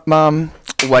 Mom,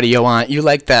 what do you want? You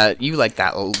like that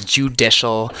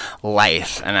judicial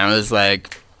life. And I was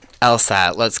like,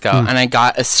 LSAT, let's go. And I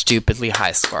got a stupidly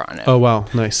high score on it. Oh, wow.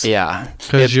 Nice. Yeah.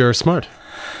 Because you're smart.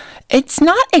 It's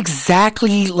not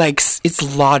exactly like,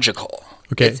 it's logical.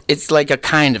 Okay. It's like a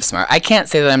kind of smart. I can't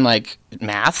say that I'm like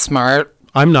math smart.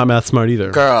 I'm not math smart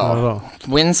either. Girl. Not at all.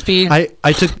 Wind speed. I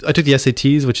took the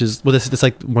SATs, which is it's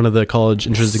like one of the college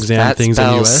entrance exam things in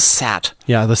the US. SAT.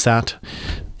 Yeah, the SAT.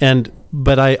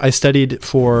 But I studied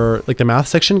for like the math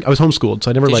section. I was homeschooled,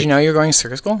 so I never Did you know you were going to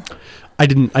circus school? I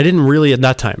didn't really at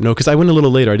that time. No, because I went a little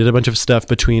later. I did a bunch of stuff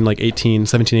between like 17,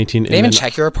 18. Did they even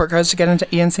check your report cards to get into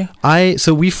ENC?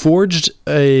 So we forged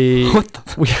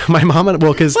my mom and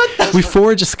because we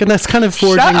forged. That's kind of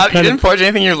forging. Shut up! You didn't forge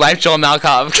anything in your life, Joel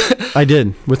Malkoff. I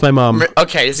did with my mom.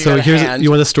 Okay, so here's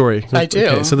you want the story? I do.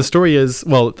 Okay, so the story is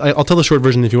I'll tell the short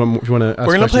version if you want to.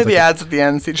 We're gonna play the ads at the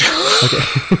end.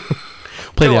 Okay.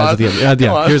 Play the ads at the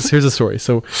end. Here's the story.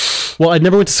 So, I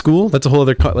never went to school. That's a whole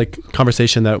other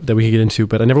conversation that we could get into.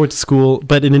 But I never went to school.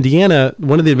 But in Indiana,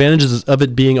 one of the advantages of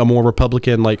it being a more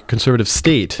Republican, conservative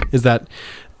state is that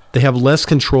they have less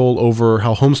control over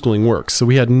how homeschooling works. So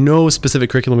we had no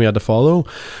specific curriculum we had to follow,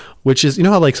 which is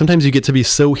how sometimes you get to be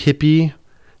so hippie,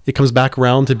 it comes back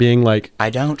around to being like I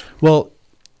don't. Well,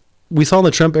 we saw in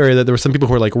the Trump area that there were some people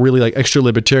who were really extra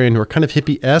libertarian, who were kind of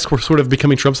hippie-esque, who were sort of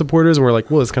becoming Trump supporters, and we're like,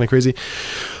 whoa, it's kind of crazy.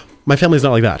 My family's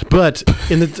not like that, but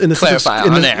in the clarify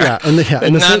on there, not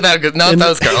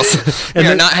those girls. We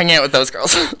are not hanging out with those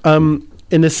girls.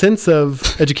 In the sense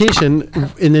of education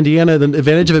in Indiana, the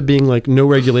advantage of it being no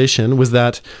regulation was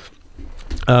that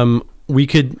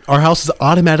our house is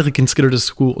automatically considered a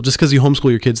school just because you homeschool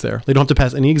your kids there. They don't have to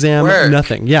pass any exam,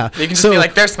 nothing. Yeah, you can just be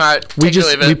like, they're smart. We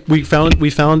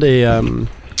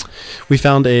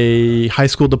found a high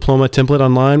school diploma template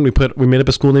online. We made up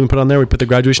a school name and put it on there. We put the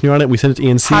graduation year on it. We sent it to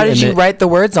ENC. How did you write the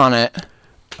words on it?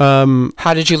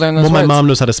 How did you learn those words? Well, my mom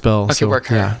knows how to spell. Okay, so, work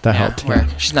her. Yeah, that helped. Yeah.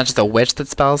 She's not just a witch that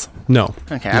spells? No.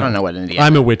 Okay, I don't know what Indiana.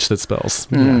 I'm a witch that spells.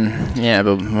 Yeah,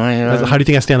 but how do you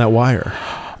think I stay on that wire?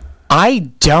 I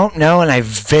don't know, and I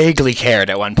vaguely cared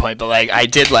at one point, but I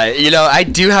did I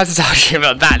do have to talk to you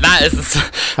about that. That is.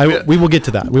 We will get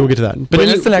to that. But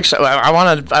it's the next show. I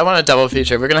want a double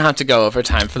feature. We're gonna have to go over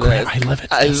time for this. I love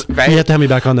it. Right? You have to have me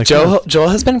back on next. Joel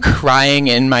has been crying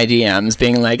in my DMs,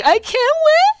 being like, "I can't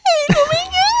wait! Oh my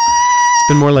god!" It's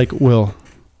been more like, Will.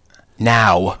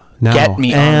 Now. Get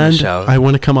me on the show. I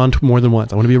want to come on more than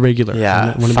once. I want to be a regular.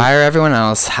 Yeah. Fire everyone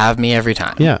else. Have me every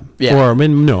time. Yeah. Or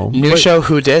no. New show,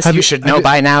 Who Dis? You should know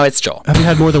by now it's Joel. Have you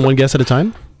had more than one guest at a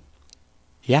time?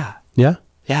 Yeah. Yeah?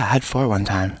 Yeah, I had 4 one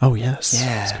time. Oh, yes. Yeah.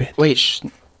 That's great. Wait.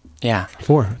 Yeah.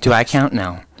 4. Do I count?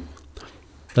 No.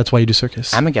 That's why you do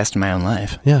circus. I'm a guest in my own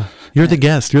life. Yeah. You're the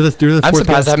guest. You're the fourth I'm surprised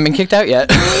guest. I haven't been kicked out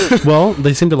yet. Well,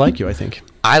 they seem to like you, I think.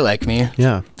 I like me.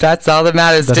 Yeah. That's all that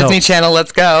matters. That Disney helps. Channel,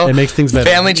 let's go. It makes things better.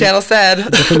 Family Channel said.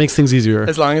 It definitely makes things easier.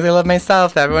 As long as I love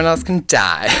myself, everyone else can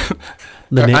die.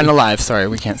 I'm alive. Sorry,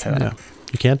 we can't say that. Yeah.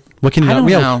 You can't? What can you I not?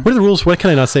 don't know. What are the rules? What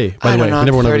can I not say? By the way, I don't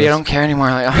know. 30, I don't care anymore.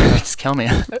 Just kill me.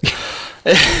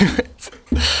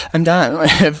 I'm done.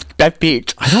 I've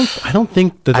peaked. I don't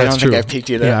think that's true. I don't think I've peaked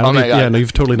either. Yeah, oh my god. Yeah, no,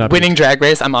 you've totally not. Winning Drag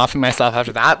Race. I'm offing myself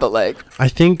after that, but I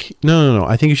think no.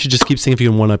 I think you should just keep seeing if you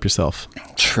can one up yourself.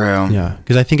 True. Yeah,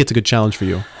 because I think it's a good challenge for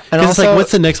you. And it's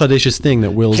what's the next audacious thing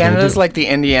that Will's going to do? Canada's like the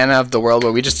Indiana of the world,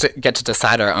 where we just get to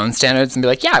decide our own standards and be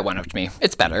like, yeah, it went up to me.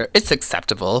 It's better. It's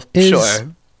acceptable. Sure.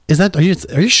 Is that? Are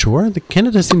you sure?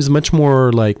 Canada seems much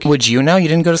more like. Would you know? You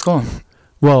didn't go to school.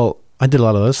 Well, I did a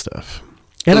lot of other stuff.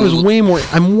 And I was way more.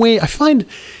 I find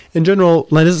in general,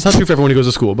 like, it's not true for everyone who goes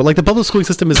to school, but like the public schooling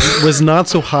system was not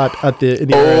so hot in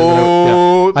the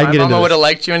area. My mama would have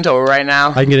liked you until right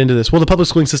now. I can get into this. Well, the public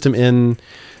schooling system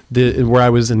where I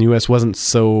was in the U.S. wasn't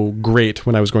so great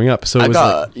when I was growing up. So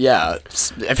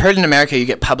I've heard in America you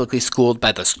get publicly schooled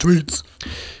by the streets.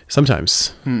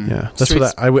 Sometimes, yeah. That's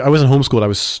what I wasn't homeschooled. I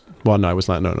was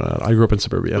not. No. I grew up in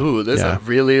suburbia. Ooh, there's a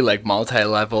really like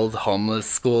multi-leveled homeless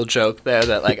school joke there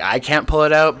that like I can't pull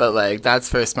it out, but like that's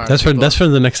for smart. That's for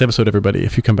the next episode, everybody.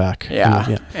 If you come back,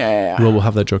 yeah. We'll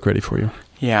have that joke ready for you.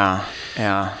 Yeah.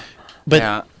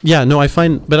 But no, I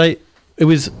find, it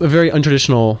was a very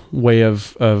untraditional way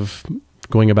of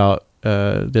going about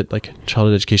that, like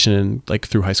childhood education and like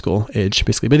through high school age,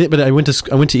 basically. But I went to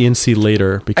ENC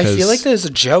later because I feel like there's a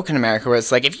joke in America where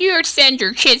it's like, if you send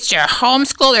your kids to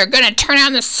homeschool, they're gonna turn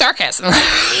on the circus.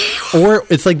 Or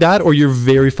it's like that, or you're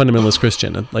very fundamentalist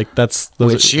Christian. Like that's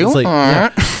which you like,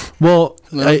 aren't. Yeah. Well,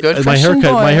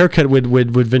 my haircut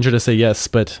would venture to say yes,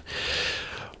 but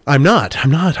I'm not.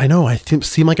 I know. I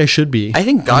seem like I should be. I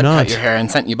think God cut your hair and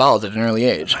sent you bald at an early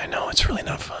age. I know, it's really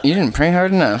not fun. You didn't pray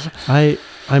hard enough.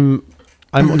 I'm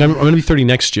going to be 30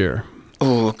 next year.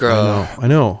 Oh, girl. I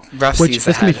know. Rough It's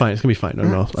going to be fine. It's going to be fine.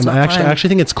 No. I actually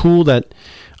think it's cool that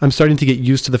I'm starting to get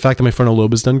used to the fact that my frontal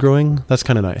lobe is done growing. That's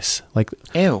kind of nice. Like,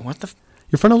 ew, what the...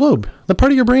 Your frontal lobe, the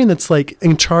part of your brain that's like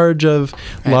in charge of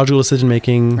logical decision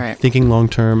making, thinking long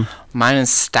term. Mine is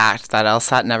stacked. That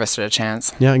LSAT never stood a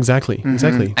chance. Yeah, exactly.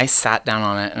 Exactly. I sat down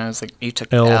on it and I was like, you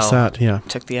took the L. LSAT, yeah.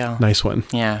 Took the L. Nice one.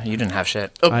 Yeah, you didn't have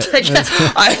shit.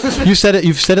 You've said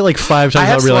it like 5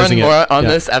 times without realizing it. I have sworn more on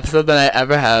this episode than I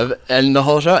ever have in the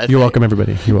whole show. You're welcome,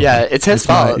 everybody. You're welcome. Yeah, it's his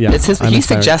fault. It's his. He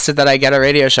suggested that I get a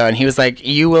radio show, and he was like,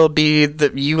 you will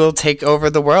take over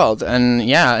the world. And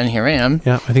here I am.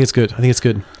 Yeah, I think it's good.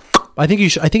 I think you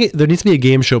should. There needs to be a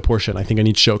game show portion. I think on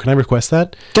each show. Can I request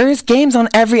that? There's games on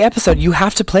every episode. You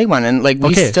have to play one, and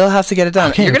we still have to get it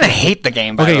done. You're gonna hate the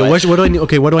game. By the way. What do I need?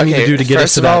 Okay, what do I need to do to get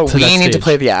us to that? First of all, we need to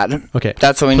play the ad. Okay,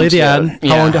 that's what we need to play the ad.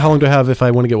 How long do I have if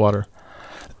I want to get water?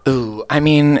 Ooh, I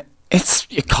mean, it's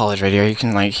college radio. You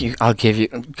can I'll give you.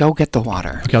 Go get the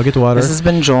water. Okay, I'll get the water. This has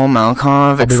been Joel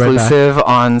Malkoff, exclusive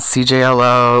on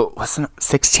CJLO.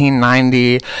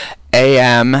 1690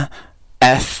 AM.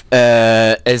 F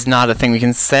is not a thing we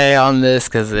can say on this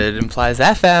because it implies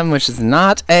FM, which is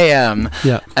not AM.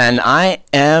 Yeah. And I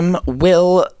am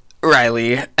Will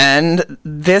Riley, and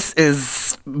this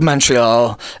is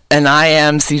Montreal, and I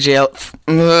am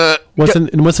CJL. What's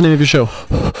the name of your show?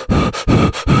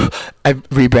 I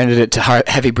rebranded it to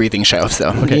Heavy Breathing Show, so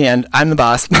okay. And I'm the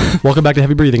boss. Welcome back to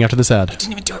Heavy Breathing after this ad. I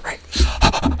didn't even do it right.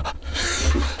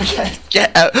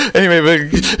 Get out. Anyway,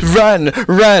 but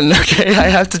run. Okay, I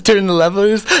have to turn the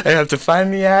levers. I have to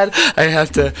find the ad. I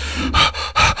have to...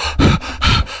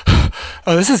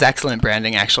 Oh, this is excellent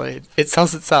branding, actually. It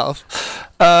sells itself.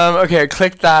 Okay, I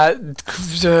clicked that.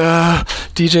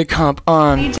 DJ comp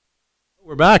on.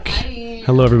 We're back.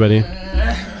 Hello, everybody.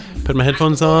 Put my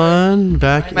headphones on.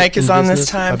 Back. Mic is on this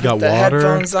time. I've got the water.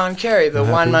 Headphones on. Carry the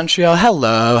one Montreal.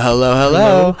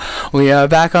 Hello. We are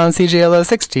back on CJLO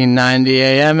 1690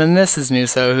 AM, and this is New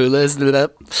So Who Liz.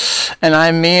 And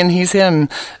I'm me, and he's him.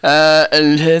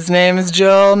 And his name is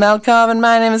Joel Malkoff, and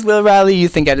my name is Will Riley. You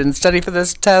think I didn't study for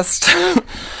this test?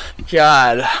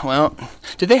 God. Well,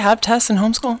 did they have tests in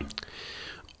homeschool?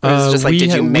 Or is it just like,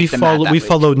 did you make them we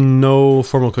followed no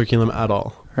formal curriculum at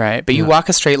all. Right, but you walk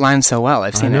a straight line so well.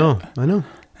 I've seen it. I know.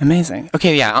 Amazing.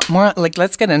 Okay, yeah, more like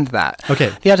let's get into that. Okay.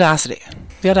 The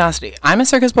audacity. I'm a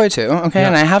circus boy too. Okay,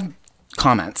 and I have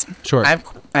comments. Sure. I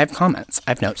have comments.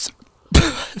 I have notes.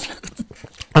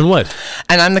 On what?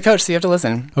 And I'm the coach, so you have to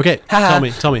listen. Okay. Tell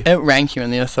me. It rank you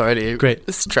in the authority.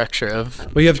 Great. Structure of.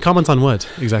 Well, you have comments on what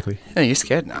exactly? Oh, you're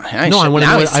scared now. I want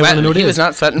to know. He was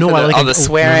not sweating. All the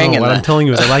swearing. What I'm telling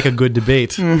you is, I like a good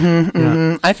debate.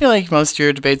 I feel like most of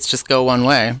your debates just go one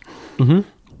way.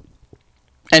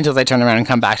 Until they turn around and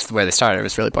come back to where they started. It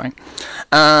was really boring.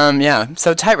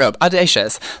 So tightrope,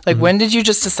 audacious. Like, when did you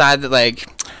just decide that,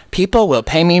 people will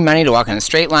pay me money to walk in a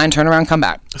straight line, turn around, come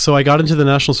back? So I got into the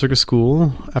National Circus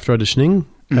School after auditioning.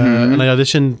 And I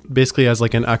auditioned basically as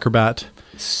like an acrobat.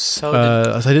 So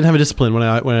I didn't have a discipline when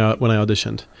I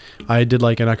auditioned. I did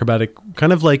like an acrobatic,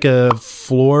 kind of like a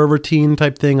floor routine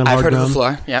type thing on hard ground. I've heard of the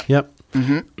floor.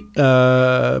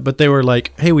 Yep. But they were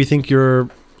like, "Hey, we think you're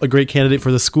a great candidate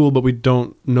for the school, but we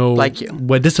don't know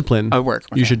what discipline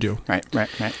you should do." Right.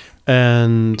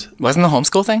 And wasn't the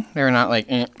homeschool thing? They were not like.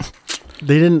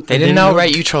 They didn't know,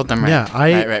 right? You trolled them, right?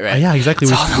 Yeah, right. Yeah, exactly.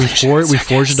 We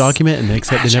forged a document, and they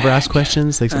never asked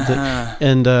questions. They accepted it.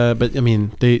 And but I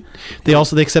mean, they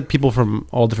accept people from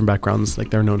all different backgrounds.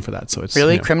 Like, they're known for that. So it's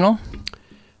really criminal.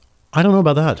 I don't know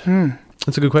about that.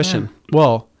 That's a good question.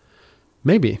 Well,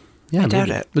 maybe. Yeah, I doubt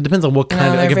maybe. it. It depends on what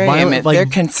kind of... They're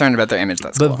concerned about their image.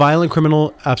 That's But cool. violent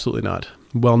criminal, absolutely not.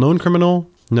 Well-known criminal,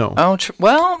 no. Oh,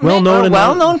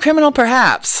 well-known criminal,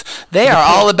 perhaps. They are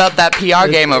all about that PR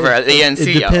game over at the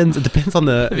ENC. It depends on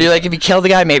the... If you kill the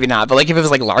guy, maybe not. But like if it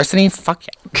was like larceny, fuck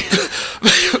yeah.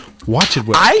 Watch it.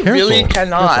 I really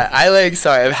cannot.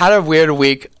 Sorry, I've had a weird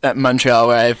week at Montreal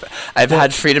where I've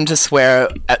had freedom to swear.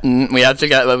 We have to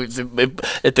get.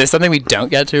 If there's something we don't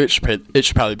get to, it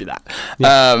should probably be that.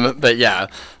 Yeah. But yeah.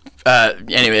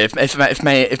 Anyway,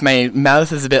 if my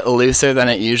mouth is a bit looser than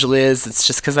it usually is, it's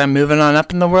just because I'm moving on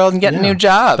up in the world and getting new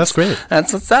jobs. That's great.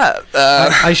 That's what's up.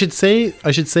 I should say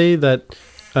that.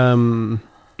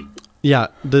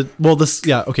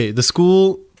 The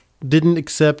school didn't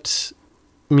accept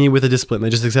me with a discipline. They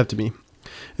just accepted me,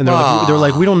 and they were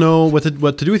like, we don't know what to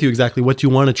do with you exactly. What do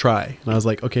you want to try? And I was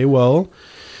like, okay, well,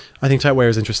 I think Tightwire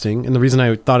is interesting, and the reason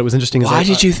I thought it was interesting is why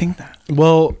did you think that?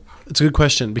 Well, it's a good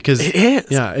question because it is.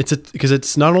 Yeah, because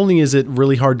it's not only is it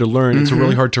really hard to learn, it's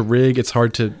really hard to rig. It's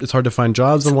hard to find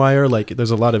jobs on wire. Like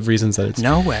there's a lot of reasons that it's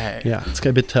no way. Yeah, it's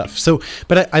a bit tough. So,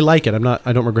 but I like it.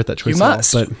 I don't regret that choice. You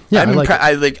must. But yeah,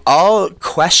 I like all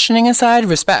questioning aside,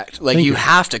 respect. Like you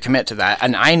have to commit to that.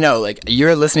 And I know, like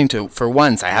you're listening to. For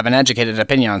once, I have an educated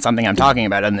opinion on something I'm talking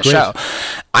about in the show.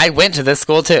 I went to this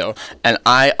school too, and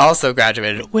I also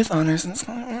graduated with honors and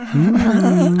stuff.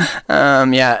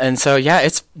 And so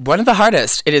it's one of the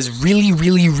hardest. It is really,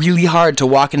 really, really hard to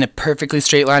walk in a perfectly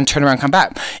straight line, turn around, come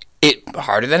back. It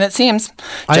harder than it seems.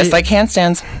 Just like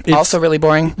handstands, also really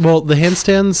boring. Well, the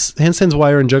handstands,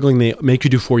 wire, and juggling, they make you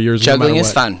do 4 years. Juggling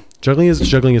is fun. Juggling is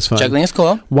fun. Juggling is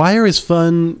cool. Wire is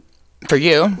fun for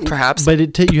you, perhaps.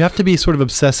 But you have to be sort of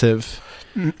obsessive.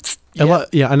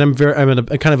 Yeah. And I'm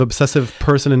a kind of obsessive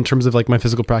person in terms of like my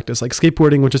physical practice. Like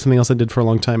skateboarding, which is something else I did for a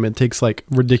long time, it takes like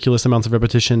ridiculous amounts of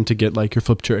repetition to get like your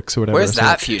flip tricks or whatever. Where's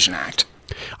that fusion act?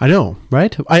 I know,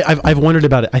 right? I've wondered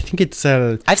about it. I think it's...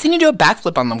 I've seen you do a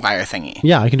backflip on the wire thingy.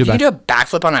 Yeah, I can do You can do a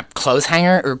backflip on a clothes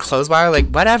hanger or clothes wire, like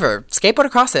whatever. Skateboard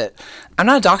across it. I'm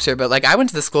not a doctor, but like I went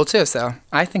to the school too, so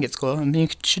I think it's cool and you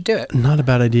should do it. Not a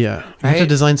bad idea. Right? You have to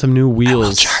design some new wheels. I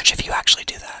will charge if you actually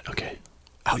do that. Okay.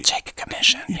 I'll take a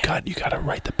commission. You got to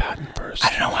write the patent first. I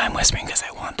don't know why I'm whispering, because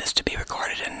I want this to be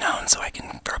recorded and known so I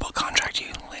can verbal contract you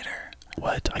later.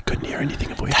 What? I couldn't hear anything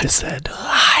of what you just said.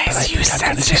 Lies, you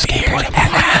sensitive eared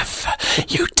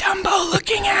MF. You Dumbo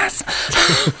looking ass.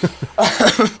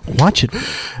 Watch it.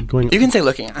 You can say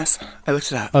looking ass. I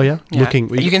looked it up. Oh, yeah? Looking.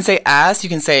 You can say ass. You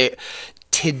can say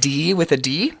TD with a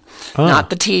D,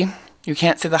 not the T. You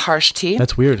can't say the harsh T.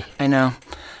 That's weird. I know.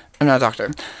 I'm not a doctor.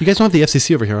 You guys don't have the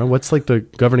FCC over here, huh? What's like the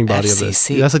governing body FCC? of this?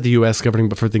 That's like the U.S. governing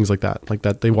for things like that. Like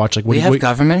that, they watch like... We have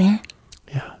government here?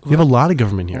 Yeah. We have a lot of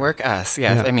government here. Work us.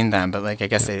 Yeah. I mean them, but like I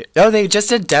guess they... Oh, they just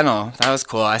did dental. That was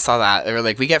cool. I saw that. They were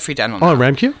like, we get free dental now. Oh,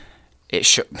 Ramq? It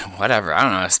should... Whatever. I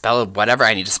don't know. Spell whatever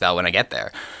I need to spell when I get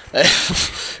there.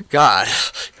 God.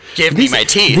 Give me my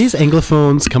teeth. These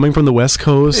Anglophones coming from the West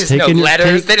Coast. There's no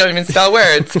letters. They don't even spell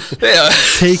words.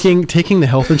 taking the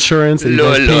health insurance that you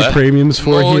guys pay premiums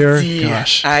for here.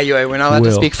 Gosh. We're not allowed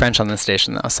to speak French on this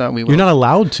station, though, so we will. You're not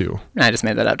allowed to. I just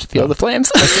made that up to feel the flames.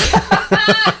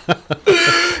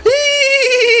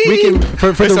 We can,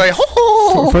 for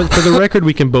the record,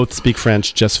 we can both speak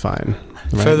French just fine.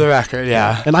 Right? For the record,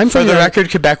 yeah. And for the record,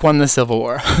 Quebec won the Civil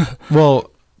War.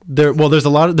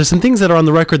 There's some things that are on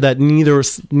the record that neither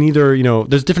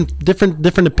there's different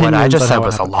opinions. What I just said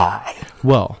was a lie.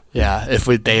 Well, yeah, if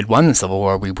they had won the Civil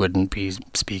War, we wouldn't be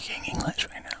speaking English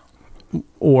right now.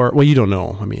 Or, well, you don't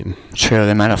know. I mean, true.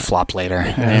 They might have flopped later.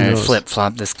 Flip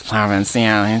flop this province.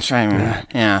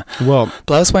 Yeah. Well,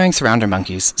 blouse wearing surrounder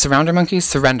monkeys. Surrounder monkeys.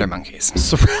 Surrender monkeys.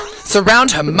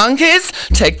 Surround her monkeys.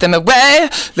 Take them away.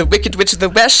 The wicked witch of the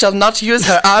west shall not use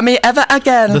her army ever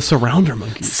again. The surrounder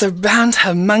monkeys. Surround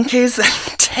her monkeys.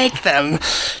 Take them.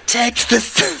 Take the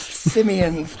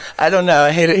simians. I don't know.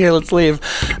 I hate it here. Let's leave.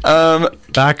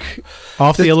 Back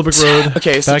off the Yellow Brick Road.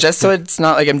 Okay, so just so it's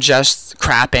not like I'm just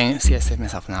crapping. See, I saved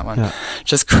myself in that one. Yeah.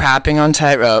 Just crapping on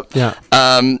tightrope. Yeah.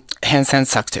 Handstands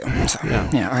suck too. So,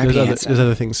 yeah. There's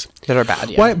other things that are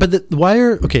bad. Yeah. Why? But why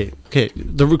are okay?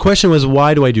 The question was,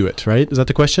 why do I do it? Right? Is that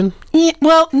the question? Yeah,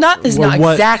 well, not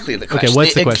exactly the question. Okay,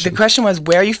 what's the question? The question was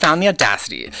where you found the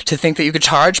audacity to think that you could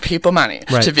charge people money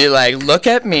to be like, look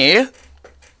at me.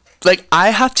 Like I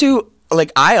have to.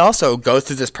 Like, I also go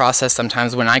through this process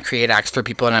sometimes when I create acts for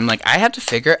people, and I'm like, I have to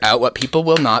figure out what people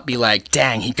will not be like,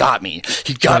 dang, he got me.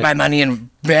 He got my money and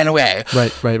ran away.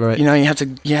 Right. You know, you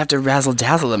have to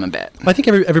razzle-dazzle them a bit. I think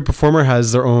every performer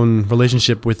has their own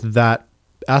relationship with that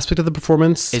aspect of the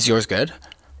performance. Is yours good?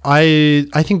 I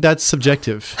think that's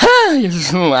subjective.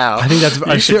 Wow. I think that's.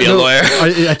 You should be a lawyer.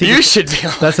 I think you should be.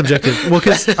 That's subjective. Well,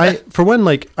 because for one,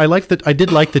 like I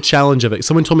did like the challenge of it.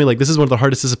 Someone told me like this is one of the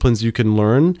hardest disciplines you can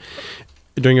learn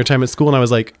during your time at school, and I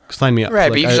was like, sign me up.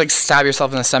 Right, like, but you just stab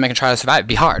yourself in the stomach and try to survive. It'd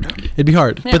be hard. It'd be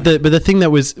hard. Yeah. But the thing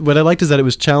that was what I liked is that it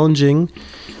was challenging,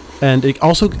 and it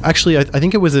also actually I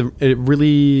think it was a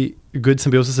really good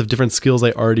symbiosis of different skills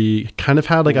I already kind of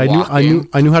had. Like I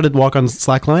knew how to walk on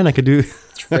slackline. I could do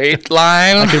straight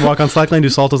line. I could walk on slackline, do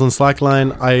saltos on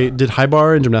slackline. I did high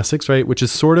bar in gymnastics, right? Which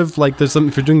is sort of like there's something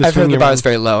if you're doing the I've heard the bar is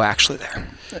very low actually there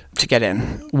to get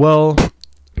in. Well,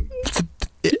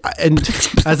 and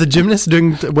as a gymnast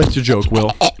doing what's your joke,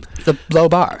 Will? The low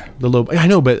bar. The low. I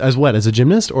know, but as what? As a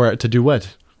gymnast or to do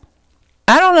what?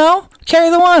 I don't know. Carry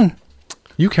the one.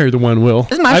 You carry the one, Will.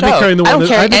 This is my I've show. been carrying the one.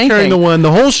 I've been carrying the one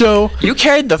the whole show. You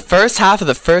carried the first half of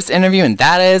the first interview, and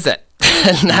that is it.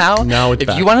 now it's if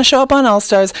back. you want to show up on All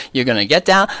Stars, you're gonna get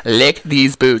down, lick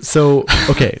these boots. So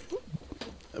okay,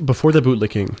 before the boot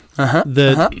licking,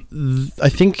 I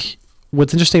think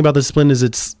what's interesting about this discipline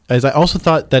is I also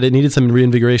thought that it needed some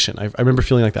reinvigoration. I remember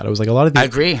feeling like that. It was like a lot of the. I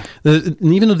agree.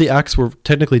 Even though the acts were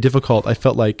technically difficult, I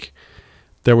felt like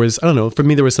there was, I don't know, for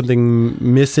me there was something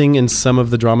missing in some of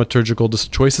the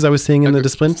dramaturgical choices I was seeing in the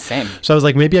discipline. Same. So I was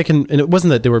like, maybe I can, and it wasn't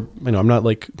that they were, I'm not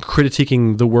like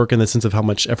critiquing the work in the sense of how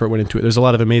much effort went into it. There's a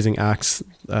lot of amazing acts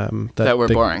that were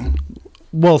boring.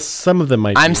 Well, some of them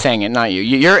might I'm be. saying it, not you.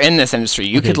 You're in this industry.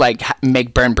 You could like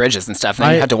make burn bridges and stuff, and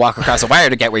then you had to walk across a wire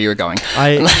to get where you were going.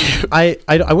 I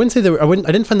wouldn't say that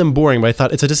I didn't find them boring, but I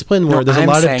thought it's a discipline where there's a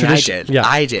lot of tradition.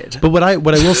 I did. But what I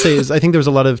will say is I think there was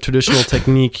a lot of traditional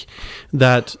technique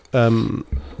that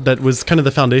that was kind of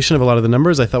the foundation of a lot of the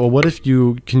numbers. I thought, well, what if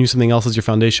you can use something else as your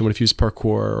foundation? What if you use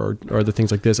parkour or other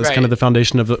things like this as kind of the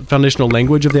foundation of the foundational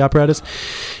language of the apparatus?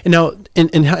 And now,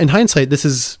 in hindsight, this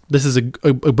is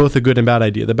both a good and bad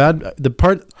idea. The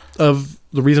part of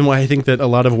the reason why I think that a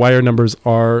lot of wire numbers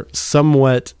are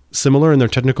somewhat similar in their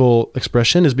technical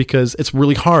expression is because it's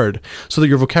really hard, so that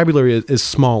your vocabulary is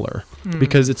smaller.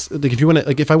 Because it's like if you want to,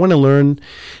 like if I want to learn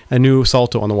a new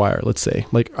salto on the wire, let's say,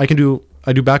 like I do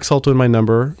back salto in my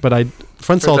number, but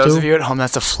front salto. For those of you at home,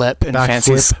 that's a flip in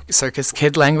fancy circus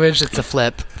kid language. It's a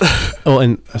flip. Oh,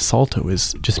 and a salto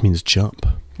just means jump.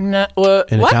 No,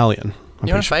 in Italian.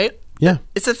 You want to fight? Yeah,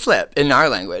 it's a flip in our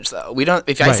language, though. We don't.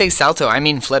 If I say salto, I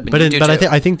mean flip. And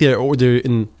I think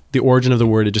in the origin of the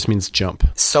word, it just means jump.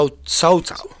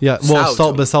 Salto. Yeah, well,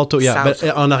 salto. Yeah, but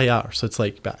en arrière, so it's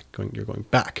like back. You're going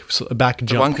back. So a back jump.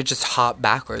 The one could just hop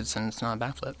backwards, and it's not a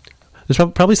backflip. There's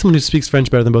probably someone who speaks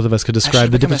French better than both of us could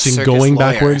describe the difference between going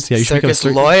backwards. Yeah, you should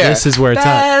become a lawyer. This is where it's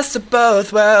Best of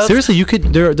both worlds. Seriously, you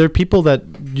could. There are people that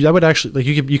would actually like.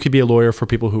 You could be a lawyer for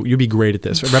people who you'd be great at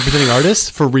this. Representing artists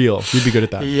for real, you'd be good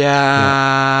at that.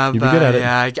 Yeah, you'd be good at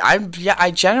it.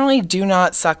 I generally do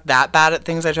not suck that bad at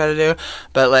things I try to do,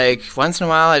 but like once in a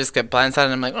while I just get blindsided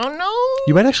and I'm like, oh no.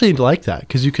 You might actually like that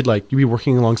because you'd be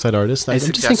working alongside artists. I'm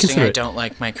just suggesting I don't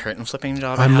like my curtain flipping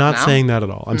job. I'm not saying that at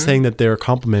all. I'm saying that they're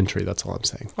complementary. That's all I'm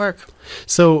saying. Work.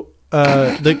 So,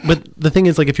 but the thing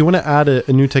is, like, if you want to add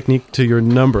a new technique to your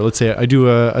number, let's say I do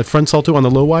a front salto on the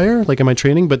low wire, like in my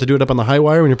training, but to do it up on the high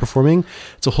wire when you're performing,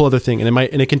 it's a whole other thing,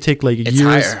 and it can take like years.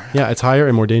 Higher. Yeah, it's higher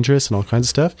and more dangerous and all kinds of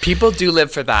stuff. People do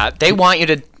live for that. They want you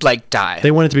to like die.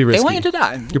 They want it to be risky. They want you to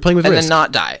die. You're playing with risk. And then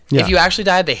not die. Yeah. If you actually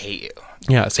die, they hate you.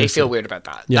 Yeah, they feel weird about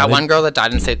that. Yeah, that one girl that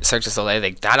died in Cirque du Soleil,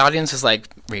 that audience was like,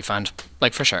 refund,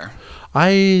 like for sure.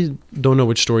 I don't know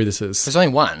which story this is. There's only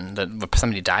one that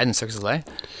somebody died in Cirque du Soleil.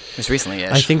 It was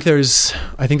recently-ish. I think there's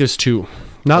two.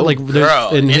 Not like girl,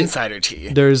 insider tea.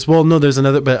 There's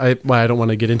another, but I don't want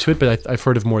to get into it. But I've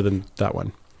heard of more than that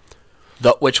one.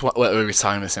 Which one? What, were we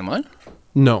talking the same one?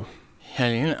 No. How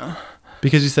do you know?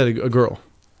 Because you said a girl.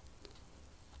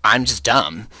 I'm just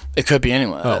dumb. It could be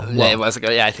anyone. Oh, well. It was a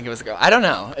girl. Yeah, I think it was a girl. I don't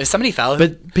know. If somebody fell.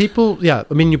 But people, yeah.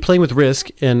 I mean, you're playing with risk,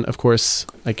 and of course,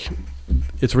 like,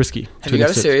 it's risky. Have you got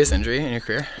a serious injury in your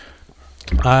career?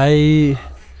 I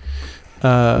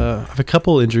have a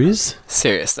couple injuries.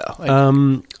 Serious though.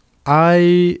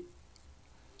 I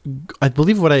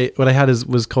believe what I had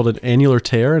was called an annular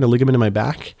tear and a ligament in my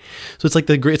back. So it's like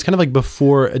it's kind of like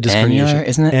before a disc herniation. Annular,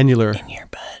 isn't it? Annular. In your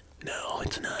butt. No,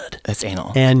 it's not. That's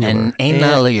anal. Annular.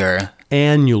 Annular.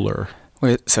 Annular.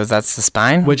 Wait, so that's the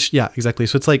spine? Which, yeah, exactly.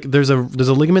 So it's like there's a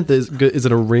ligament that is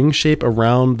in a ring shape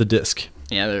around the disc.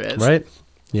 Yeah, there is. Right?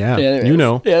 Yeah, there you is.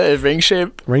 know. Yeah, there's ring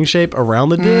shape. Ring shape around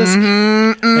the disc.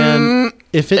 And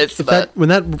when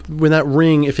that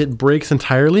ring, if it breaks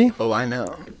entirely. Oh, I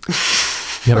know.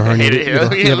 You have a I hate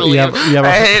herniated. it.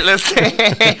 I hate listening.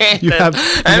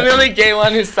 I'm the only gay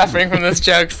one who's suffering from this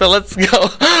joke, so let's go.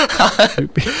 What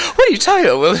are you talking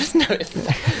about? Well, there's no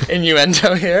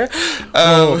innuendo here.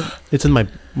 It's in my.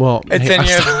 Well, it's in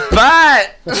your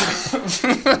butt.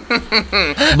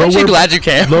 Aren't you glad you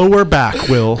came? Lower back,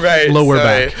 Will. Right. Lower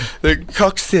back. The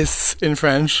coccyx in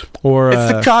French. Or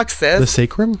it's the coccyx. The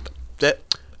sacrum.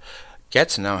 Get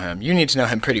to know him. You need to know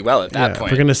him pretty well at that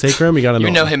point. If we're gonna sacrum, you gotta know.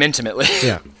 You know him intimately.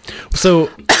 Yeah. So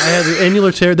I had an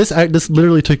annular tear. This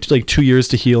literally took like 2 years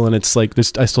to heal, and it's like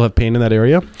this. I still have pain in that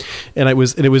area, and it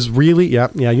was really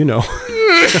you know.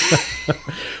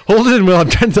 Hold it in, Will. I'm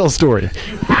trying to tell a story.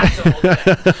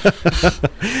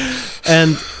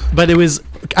 But it was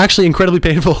actually incredibly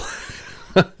painful.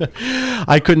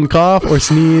 I couldn't cough or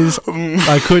sneeze.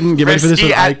 I couldn't get ready for this.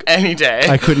 Any day.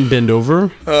 I couldn't bend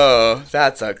over. Oh,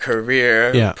 that's a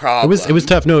career problem. It was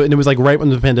tough. No, and it was like right when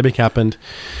the pandemic happened.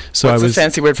 So What's the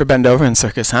fancy word for bend over in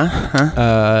circus, huh?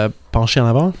 Penché en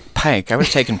avant. Pike. I would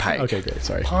have taken pike. Okay, great.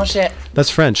 Sorry. Penché. That's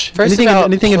French. First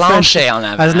anything in French. En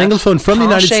avant. As an anglophone from the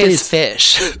United States. Is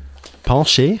fish.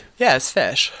 Penché. Yeah, it's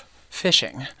fish.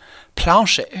 Fishing.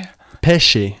 Plancher.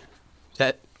 Pêcher.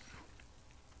 That.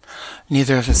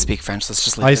 Neither of us speak French. Let's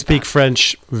just leave I it speak that.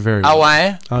 French very well. Ah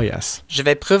ouais? Oh yes. Je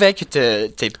vais prouver que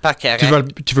t'es pas correct.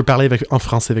 Tu veux parler en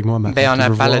français avec moi maintenant? Ben, on n'a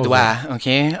pas le droit, OK?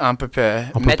 On peut pas.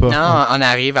 Maintenant, on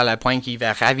arrive à la point qui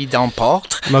va ravi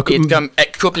d'emporte. Et comme,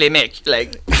 coupe les mecs.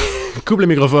 Like. Coupe le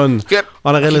microphone.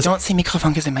 Don't say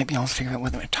microphone because they might be able to figure out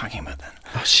what we're talking about then.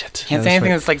 Oh shit. Can't say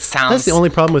anything that's like sounds. That's the only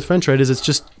problem with French, right? Is it's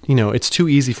just, it's too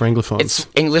easy for anglophones. It's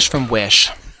English from Wish.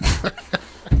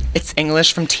 It's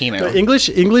English from Timu. English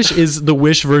is the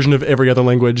Wish version of every other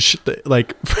language.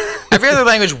 Like every other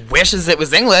language wishes it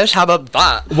was English. How about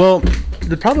that? Well,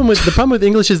 the problem with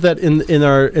English is that in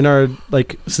our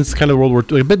like since kind of World War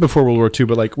II, like a bit before World War II,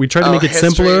 but like we try to make it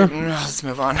simpler. Let's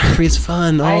move on. History is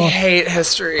fun. I hate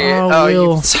history.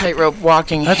 You tightrope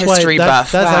walking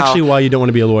buff. That's actually why you don't want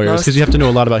to be a lawyer, because you have to know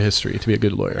a lot about history to be a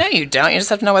good lawyer. No, you don't. You just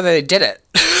have to know whether they did it.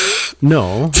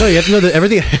 No, you have to know that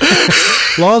everything.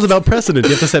 Law is about precedent.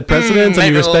 You have to set precedents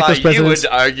and you respect those precedents. You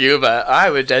would argue, but I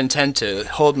would intend to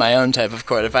hold my own type of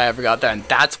court if I ever got there, and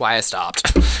that's why I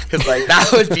stopped. Because that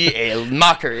would be a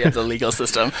mockery of the legal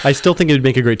system. I still think it would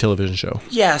make a great television show.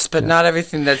 Yes, but not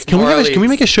everything that's Can we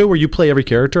make a show where you play every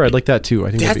character? I'd like that too.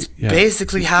 I think that's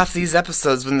basically half these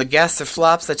episodes. When the guests are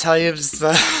flops, I tell you.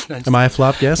 Am I a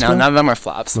flop guest? No, none of them are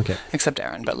flops. Okay. Except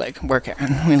Aaron, but work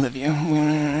Aaron. We love you.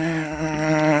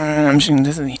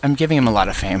 I'm giving him a lot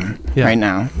of fame right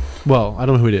now. Well, I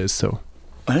don't know who it is, so.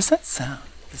 What does that sound?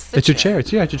 It's your chair.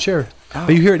 It's your chair. Oh.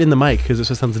 But you hear it in the mic because it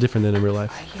just sounds different than in real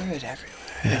life. I hear it everywhere.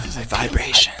 Yeah. There's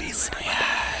vibrations.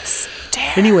 Yes.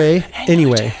 Damn. Anyway.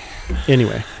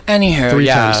 Anywho, three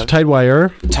times. Tight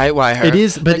wire. It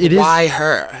is, but it is. Why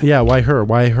her? Yeah, why her?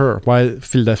 Why her? Why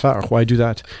fil d'affaires? Why do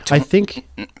that? I think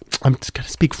I'm just gonna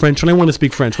speak French when I want to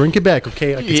speak French. We're in Quebec,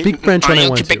 okay? I can speak French when I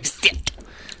want to.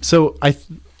 So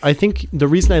I think the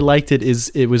reason I liked it is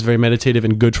it was very meditative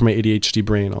and good for my ADHD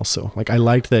brain also. Like I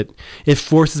liked that it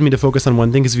forces me to focus on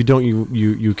one thing, because if you don't,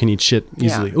 you can eat shit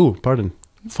easily. Yeah. Ooh, pardon.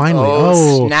 Finally.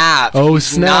 Oh, snap. Oh, He's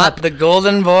snap. Not the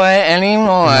golden boy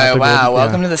anymore. Wow.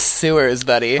 Welcome to the sewers,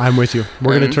 buddy. I'm with you.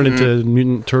 We're going to turn into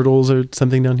mutant turtles or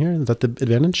something down here. Is that the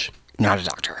advantage? Not a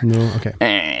doctor. No? Okay.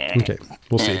 Okay.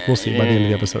 We'll see. We'll see by the end of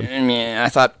the episode. I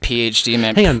thought PhD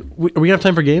meant... Hang on. Are we going to have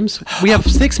time for games? We have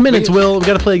 6 minutes, Will. We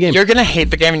got to play a game. You're going to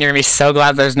hate the game and you're going to be so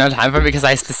glad there's no time for it, because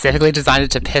I specifically designed it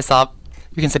to piss off...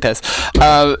 You can say piss.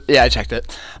 Yeah, I checked it.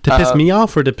 To piss me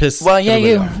off or to piss... Well, yeah,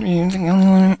 you. You're the only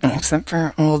one, except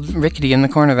for old Rickety in the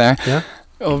corner there. Yeah?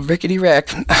 Old Rickety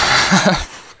Rick.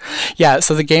 Yeah,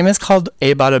 so the game is called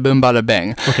A Bada Boom Bada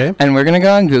Bing. Okay. And we're going to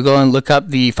go on Google and look up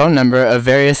the phone number of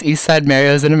various East Side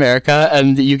Marios in America,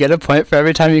 and you get a point for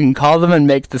every time you can call them and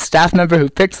make the staff member who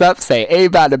picks up say A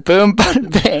Bada Boom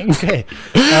Bada Bing. Okay.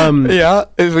 Yeah,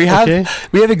 we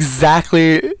have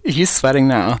exactly... He's sweating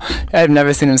now. I've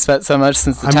never seen him sweat so much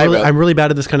since the tightrope. I'm really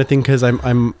bad at this kind of thing, because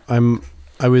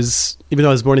I was, even though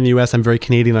I was born in the U.S., I'm very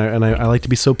Canadian, and I like to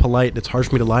be so polite. It's hard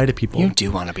for me to lie to people. You do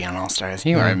want to be on All Stars.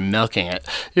 You are milking it.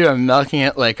 You are milking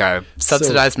it like our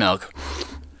subsidized milk.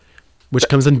 Which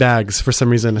comes in bags for some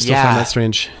reason. I still find that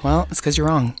strange. Well, it's because you're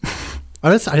wrong. I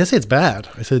didn't say it's bad.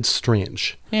 I said it's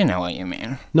strange. You know what you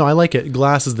mean. No, I like it.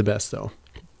 Glass is the best, though.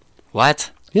 What?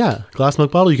 Yeah. Glass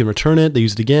milk bottle, you can return it. They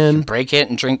use it again. Break it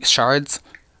and drink shards.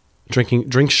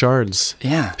 Drink shards.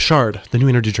 Yeah. Shard, the new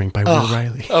energy drink by Will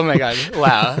Riley. Oh my god.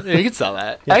 Wow. You can sell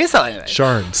that. Yeah. I can sell anything.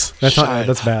 Shards.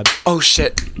 That's bad. Oh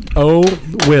shit. Oh,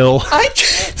 Will.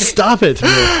 Stop it,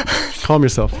 Will. Calm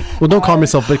yourself. Well, don't calm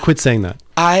yourself, but quit saying that.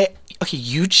 Okay,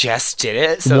 you just did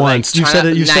it. So once. Like, you said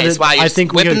it. You nice. said it. Wow, you're I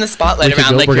think whipping the spotlight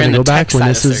around like we're you're in gonna the go back tech when side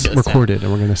this of is circus, recorded,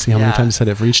 and we're gonna see how many times you said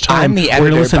it for each time. I'm the editor, we're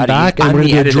gonna listen buddy. back, and I'm we're gonna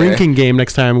the do a editor. drinking game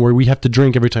next time where we have to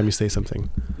drink every time you say something.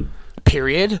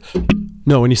 Period.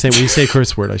 No, when you say a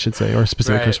curse word, I should say, or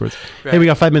specific curse words. Right. Hey, we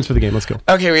got 5 minutes for the game. Let's go.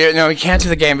 Okay, we can't do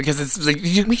the game because it's like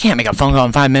we can't make a phone call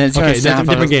in 5 minutes. You Okay, understand?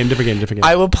 different game.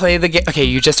 I will play the game. Okay,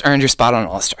 you just earned your spot on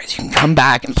All Stars. You can come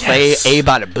back and play a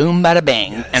bada boom, bada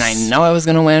bang. Yes. And I know I was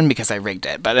gonna win because I rigged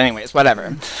it. But anyways,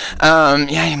 whatever. Yeah,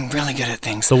 I'm really good at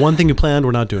things. The one thing you planned,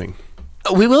 we're not doing.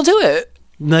 We will do it.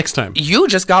 Next time. You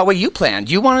just got what you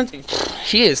planned. You wanted.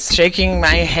 He is shaking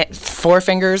my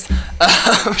forefingers.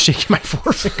 Shaking my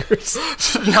forefingers.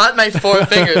 Not my four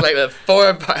fingers, like the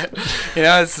four part. You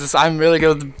know, it's just, I'm really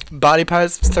good with body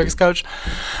parts, circus coach.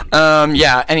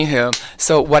 Yeah, anywho.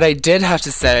 So what I did have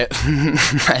to say,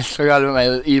 I forgot about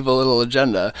my evil little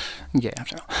agenda. Yeah,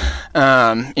 after all.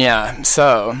 Yeah,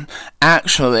 so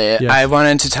actually, yes. I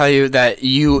wanted to tell you that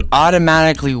you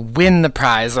automatically win the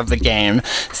prize of the game,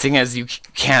 seeing as you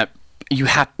can't. You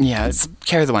have, it's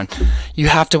carry the one. You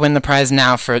have to win the prize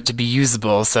now for it to be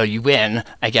usable, so you win.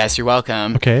 I guess you're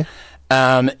welcome. Okay.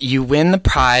 You win the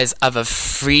prize of a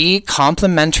free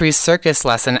complimentary circus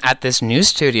lesson at this new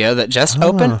studio that just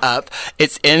opened up.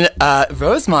 It's in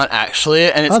Rosemont, actually,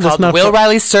 and it's called Will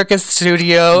Riley Circus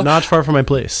Studio. Not far from my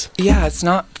place. Yeah, it's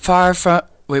not far from...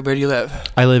 Wait, where do you live?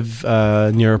 I live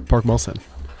near Park Molson.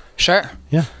 Sure.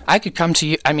 Yeah. I could come to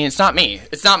you. I mean, it's not me.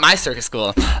 It's not my circus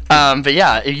school. But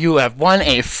yeah, you have won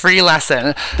a free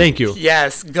lesson. Thank you.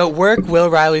 Yes. Go work Will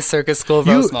Riley Circus School,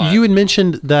 Rosemont. You had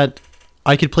mentioned that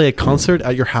I could play a concert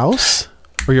at your house?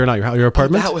 Or your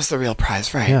apartment? That was the real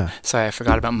prize, right? Yeah. Sorry, I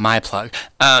forgot about my plug.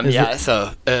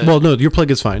 Well, no, your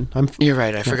plug is fine. You're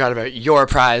right. I forgot about your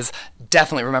prize.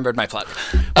 Definitely remembered my plug.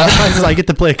 The prize is I get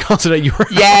to play a concert at your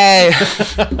house. Yay!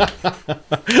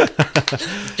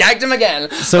 Gagged him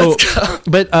again. So, let's go.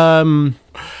 But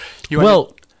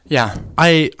yeah.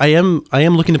 I am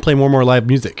looking to play more live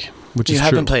music. Which you is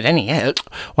haven't true. played any yet.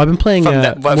 Well, I've been playing.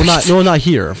 Not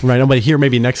here, right? But here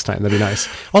maybe next time. That'd be nice.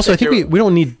 Also, I think we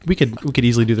don't need. We could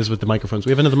easily do this with the microphones.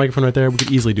 We have another microphone right there. We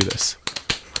could easily do this.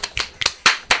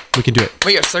 We can do it.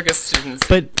 We are circus students.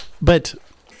 But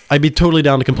I'd be totally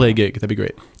down to come play a gig. That'd be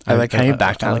great. I like how you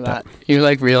backed out of that. You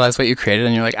like realize what you created,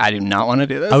 and you're like, I do not want to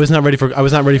do this. I was not ready for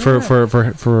class.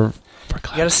 You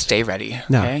gotta stay ready.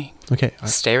 No. Okay. Okay.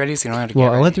 Stay ready, so you don't have to.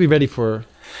 Well, I'll have to be ready for.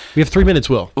 We have 3 minutes,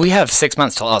 Will. We have 6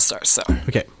 months till All Stars, so.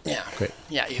 Okay. Yeah. Great.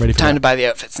 Yeah, you have time to buy the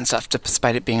outfits and stuff,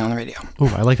 despite it being on the radio.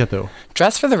 Oh, I like that, though.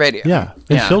 Dress for the radio. Yeah,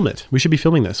 and film it. We should be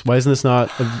filming this. Why isn't this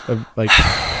not like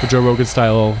a Joe Rogan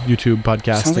style YouTube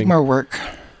podcasting? Sounds like more work.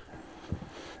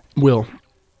 Will,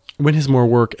 when has more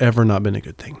work ever not been a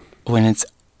good thing? When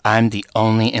I'm the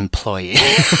only employee.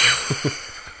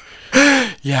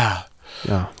 Yeah.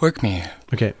 Work me.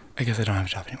 Okay. I guess I don't have a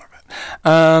job anymore.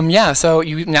 So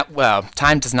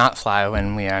time does not fly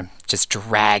when we are just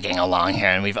dragging along here,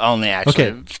 and we've only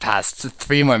actually passed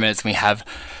 3 more minutes, and we have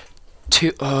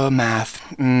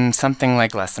something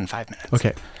like less than 5 minutes.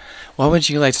 Okay. What would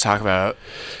you like to talk about?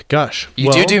 Gosh.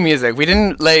 You do music. We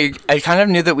didn't, I kind of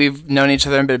knew that we've known each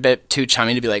other and been a bit too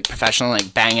chummy to be, professional,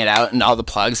 bang it out and all the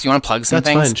plugs. Do you want to plug some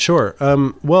things? That's fine, sure.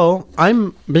 Well,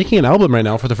 I'm making an album right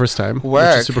now for the first time. Which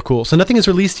is super cool. So nothing is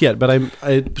released yet, but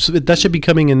so that should be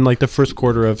coming in, the first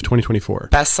quarter of 2024.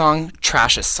 Best song,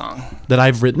 trashiest song. That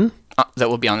I've written? That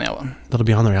will be on the album. That'll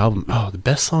be on the album. Oh, the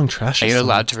best song, trashiest song. Are you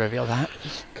allowed to reveal that?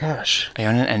 Gosh. Are you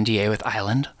on an NDA with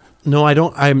Island? No, I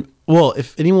don't. Well,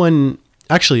 if anyone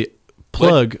actually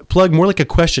plug more like a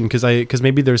question, because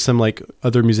maybe there's some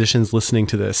other musicians listening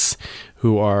to this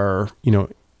who are who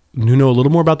know a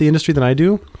little more about the industry than I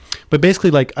do. But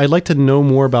basically, I'd like to know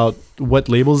more about what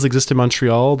labels exist in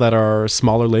Montreal that are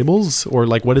smaller labels, or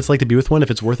what it's like to be with one, if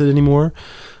it's worth it anymore.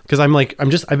 Because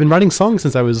I've been writing songs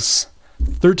since I was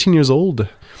 13 years old.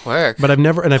 Work. But I've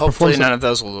never, and hopefully none of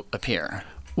those will appear.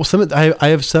 Well, I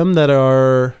have some that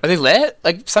are. Are they lit?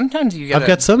 Sometimes you get. I've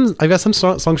got some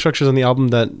song structures on the album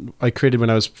that I created when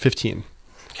I was 15.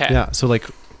 Okay. Yeah, so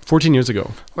 14 years ago.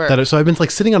 Where? So I've been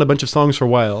sitting on a bunch of songs for a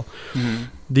while. Mm-hmm.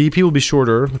 The EP will be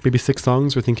shorter, maybe 6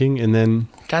 songs. We're thinking, and then.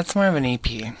 That's more of an EP.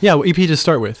 Yeah, EP to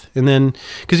start with, and then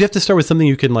because you have to start with something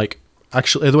you can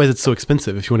actually, otherwise it's so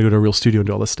expensive if you want to go to a real studio and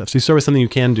do all this stuff. So you start with something you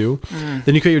can do,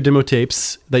 then you create your demo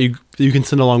tapes that you can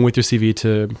send along with your CV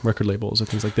to record labels or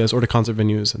things like this, or to concert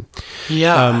venues. And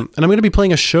and I'm going to be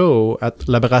playing a show at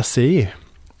La Brasserie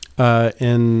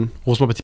in Rosemont-Petit